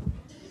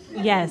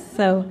 Yes.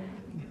 So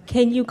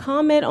can you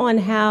comment on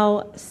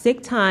how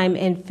sick time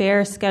and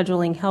fair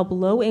scheduling help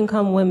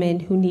low-income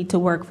women who need to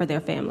work for their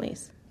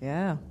families?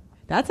 Yeah,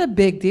 that's a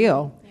big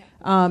deal.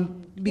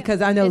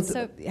 Because I know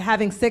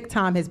having sick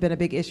time has been a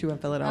big issue in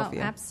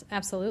Philadelphia. Oh,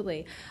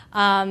 absolutely.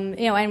 And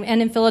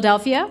in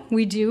Philadelphia,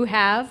 we do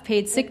have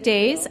paid sick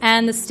days,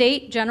 and the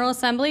state General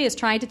Assembly is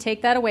trying to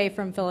take that away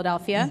from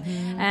Philadelphia.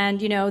 Mm-hmm.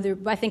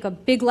 And, I think a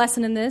big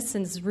lesson in this,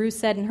 as Ruth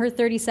said in her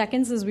 30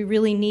 seconds, is we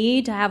really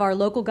need to have our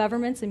local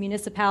governments and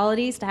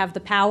municipalities to have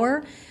the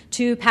power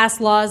to pass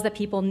laws that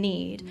people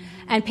need.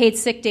 Mm-hmm. And paid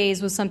sick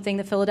days was something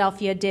that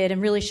Philadelphia did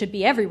and really should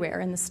be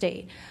everywhere in the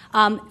state.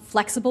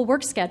 Flexible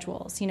work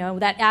schedules,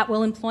 that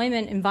at-will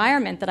employment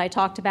environment that I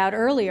talked about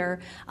earlier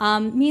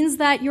means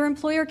that your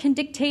employer can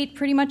dictate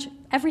pretty much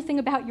everything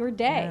about your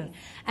day. Yes.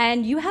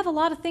 And you have a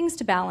lot of things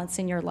to balance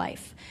in your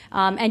life.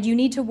 And you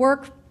need to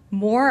work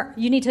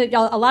you need to,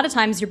 a lot of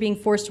times you're being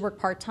forced to work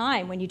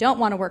part-time when you don't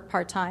want to work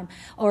part-time,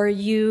 or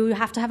you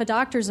have to have a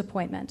doctor's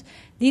appointment.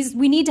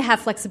 We need to have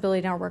flexibility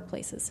in our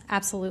workplaces,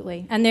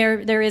 absolutely. And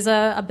there is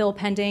a bill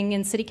pending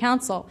in City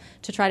Council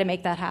to try to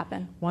make that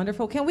happen.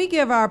 Wonderful. Can we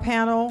give our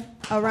panel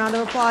a round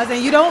of applause?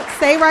 And you don't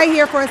stay right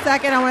here for a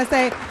second. I want to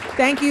say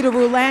thank you to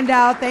Ru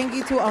Landau, thank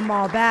you to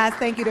Amal Bass,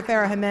 thank you to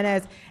Farrah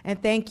Jimenez,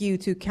 and thank you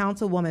to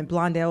Councilwoman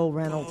Blondell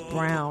Reynolds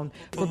Brown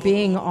for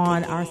being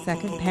on our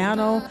second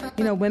panel,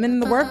 Women in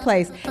the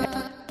Workplace.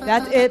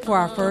 That's it for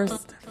our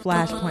first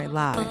Flashpoint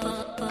Live.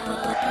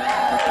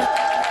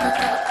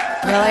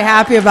 Really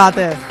happy about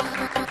this.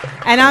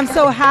 And I'm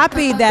so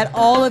happy that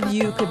all of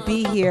you could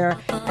be here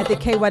at the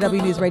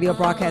KYW News Radio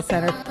Broadcast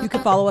Center. You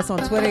can follow us on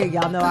Twitter.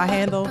 Y'all know our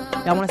handle.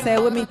 Y'all want to say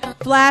it with me?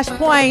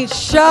 Flashpoint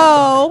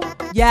Show.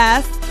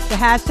 Yes, the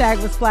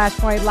hashtag was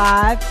Flashpoint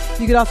Live.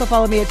 You can also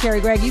follow me at Cherry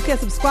Gregg. You can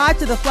subscribe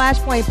to the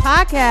Flashpoint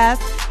Podcast.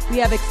 We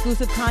have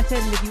exclusive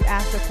content, and if you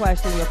ask a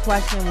question, your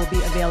question will be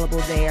available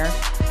there.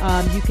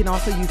 You can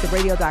also use the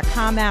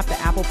radio.com app, the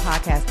Apple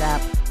Podcast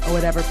app, or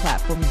whatever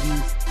platform you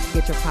use to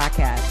get your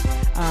podcast.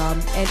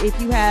 And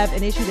if you have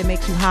an issue that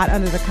makes you hot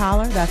under the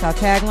collar, that's our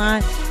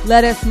tagline,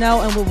 let us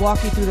know and we'll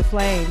walk you through the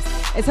flames.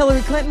 As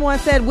Hillary Clinton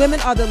once said, women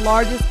are the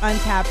largest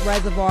untapped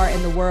reservoir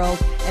in the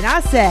world. And I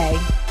say,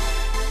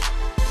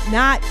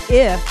 not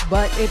if,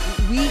 but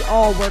if we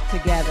all work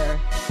together,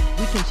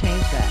 we can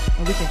change that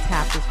and we can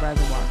tap this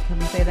reservoir. Can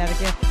we say that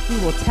again?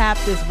 We will tap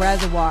this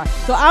reservoir.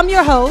 So I'm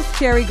your host,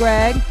 Cherry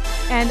Gregg,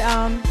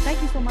 and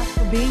thank you so much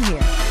for being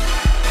here.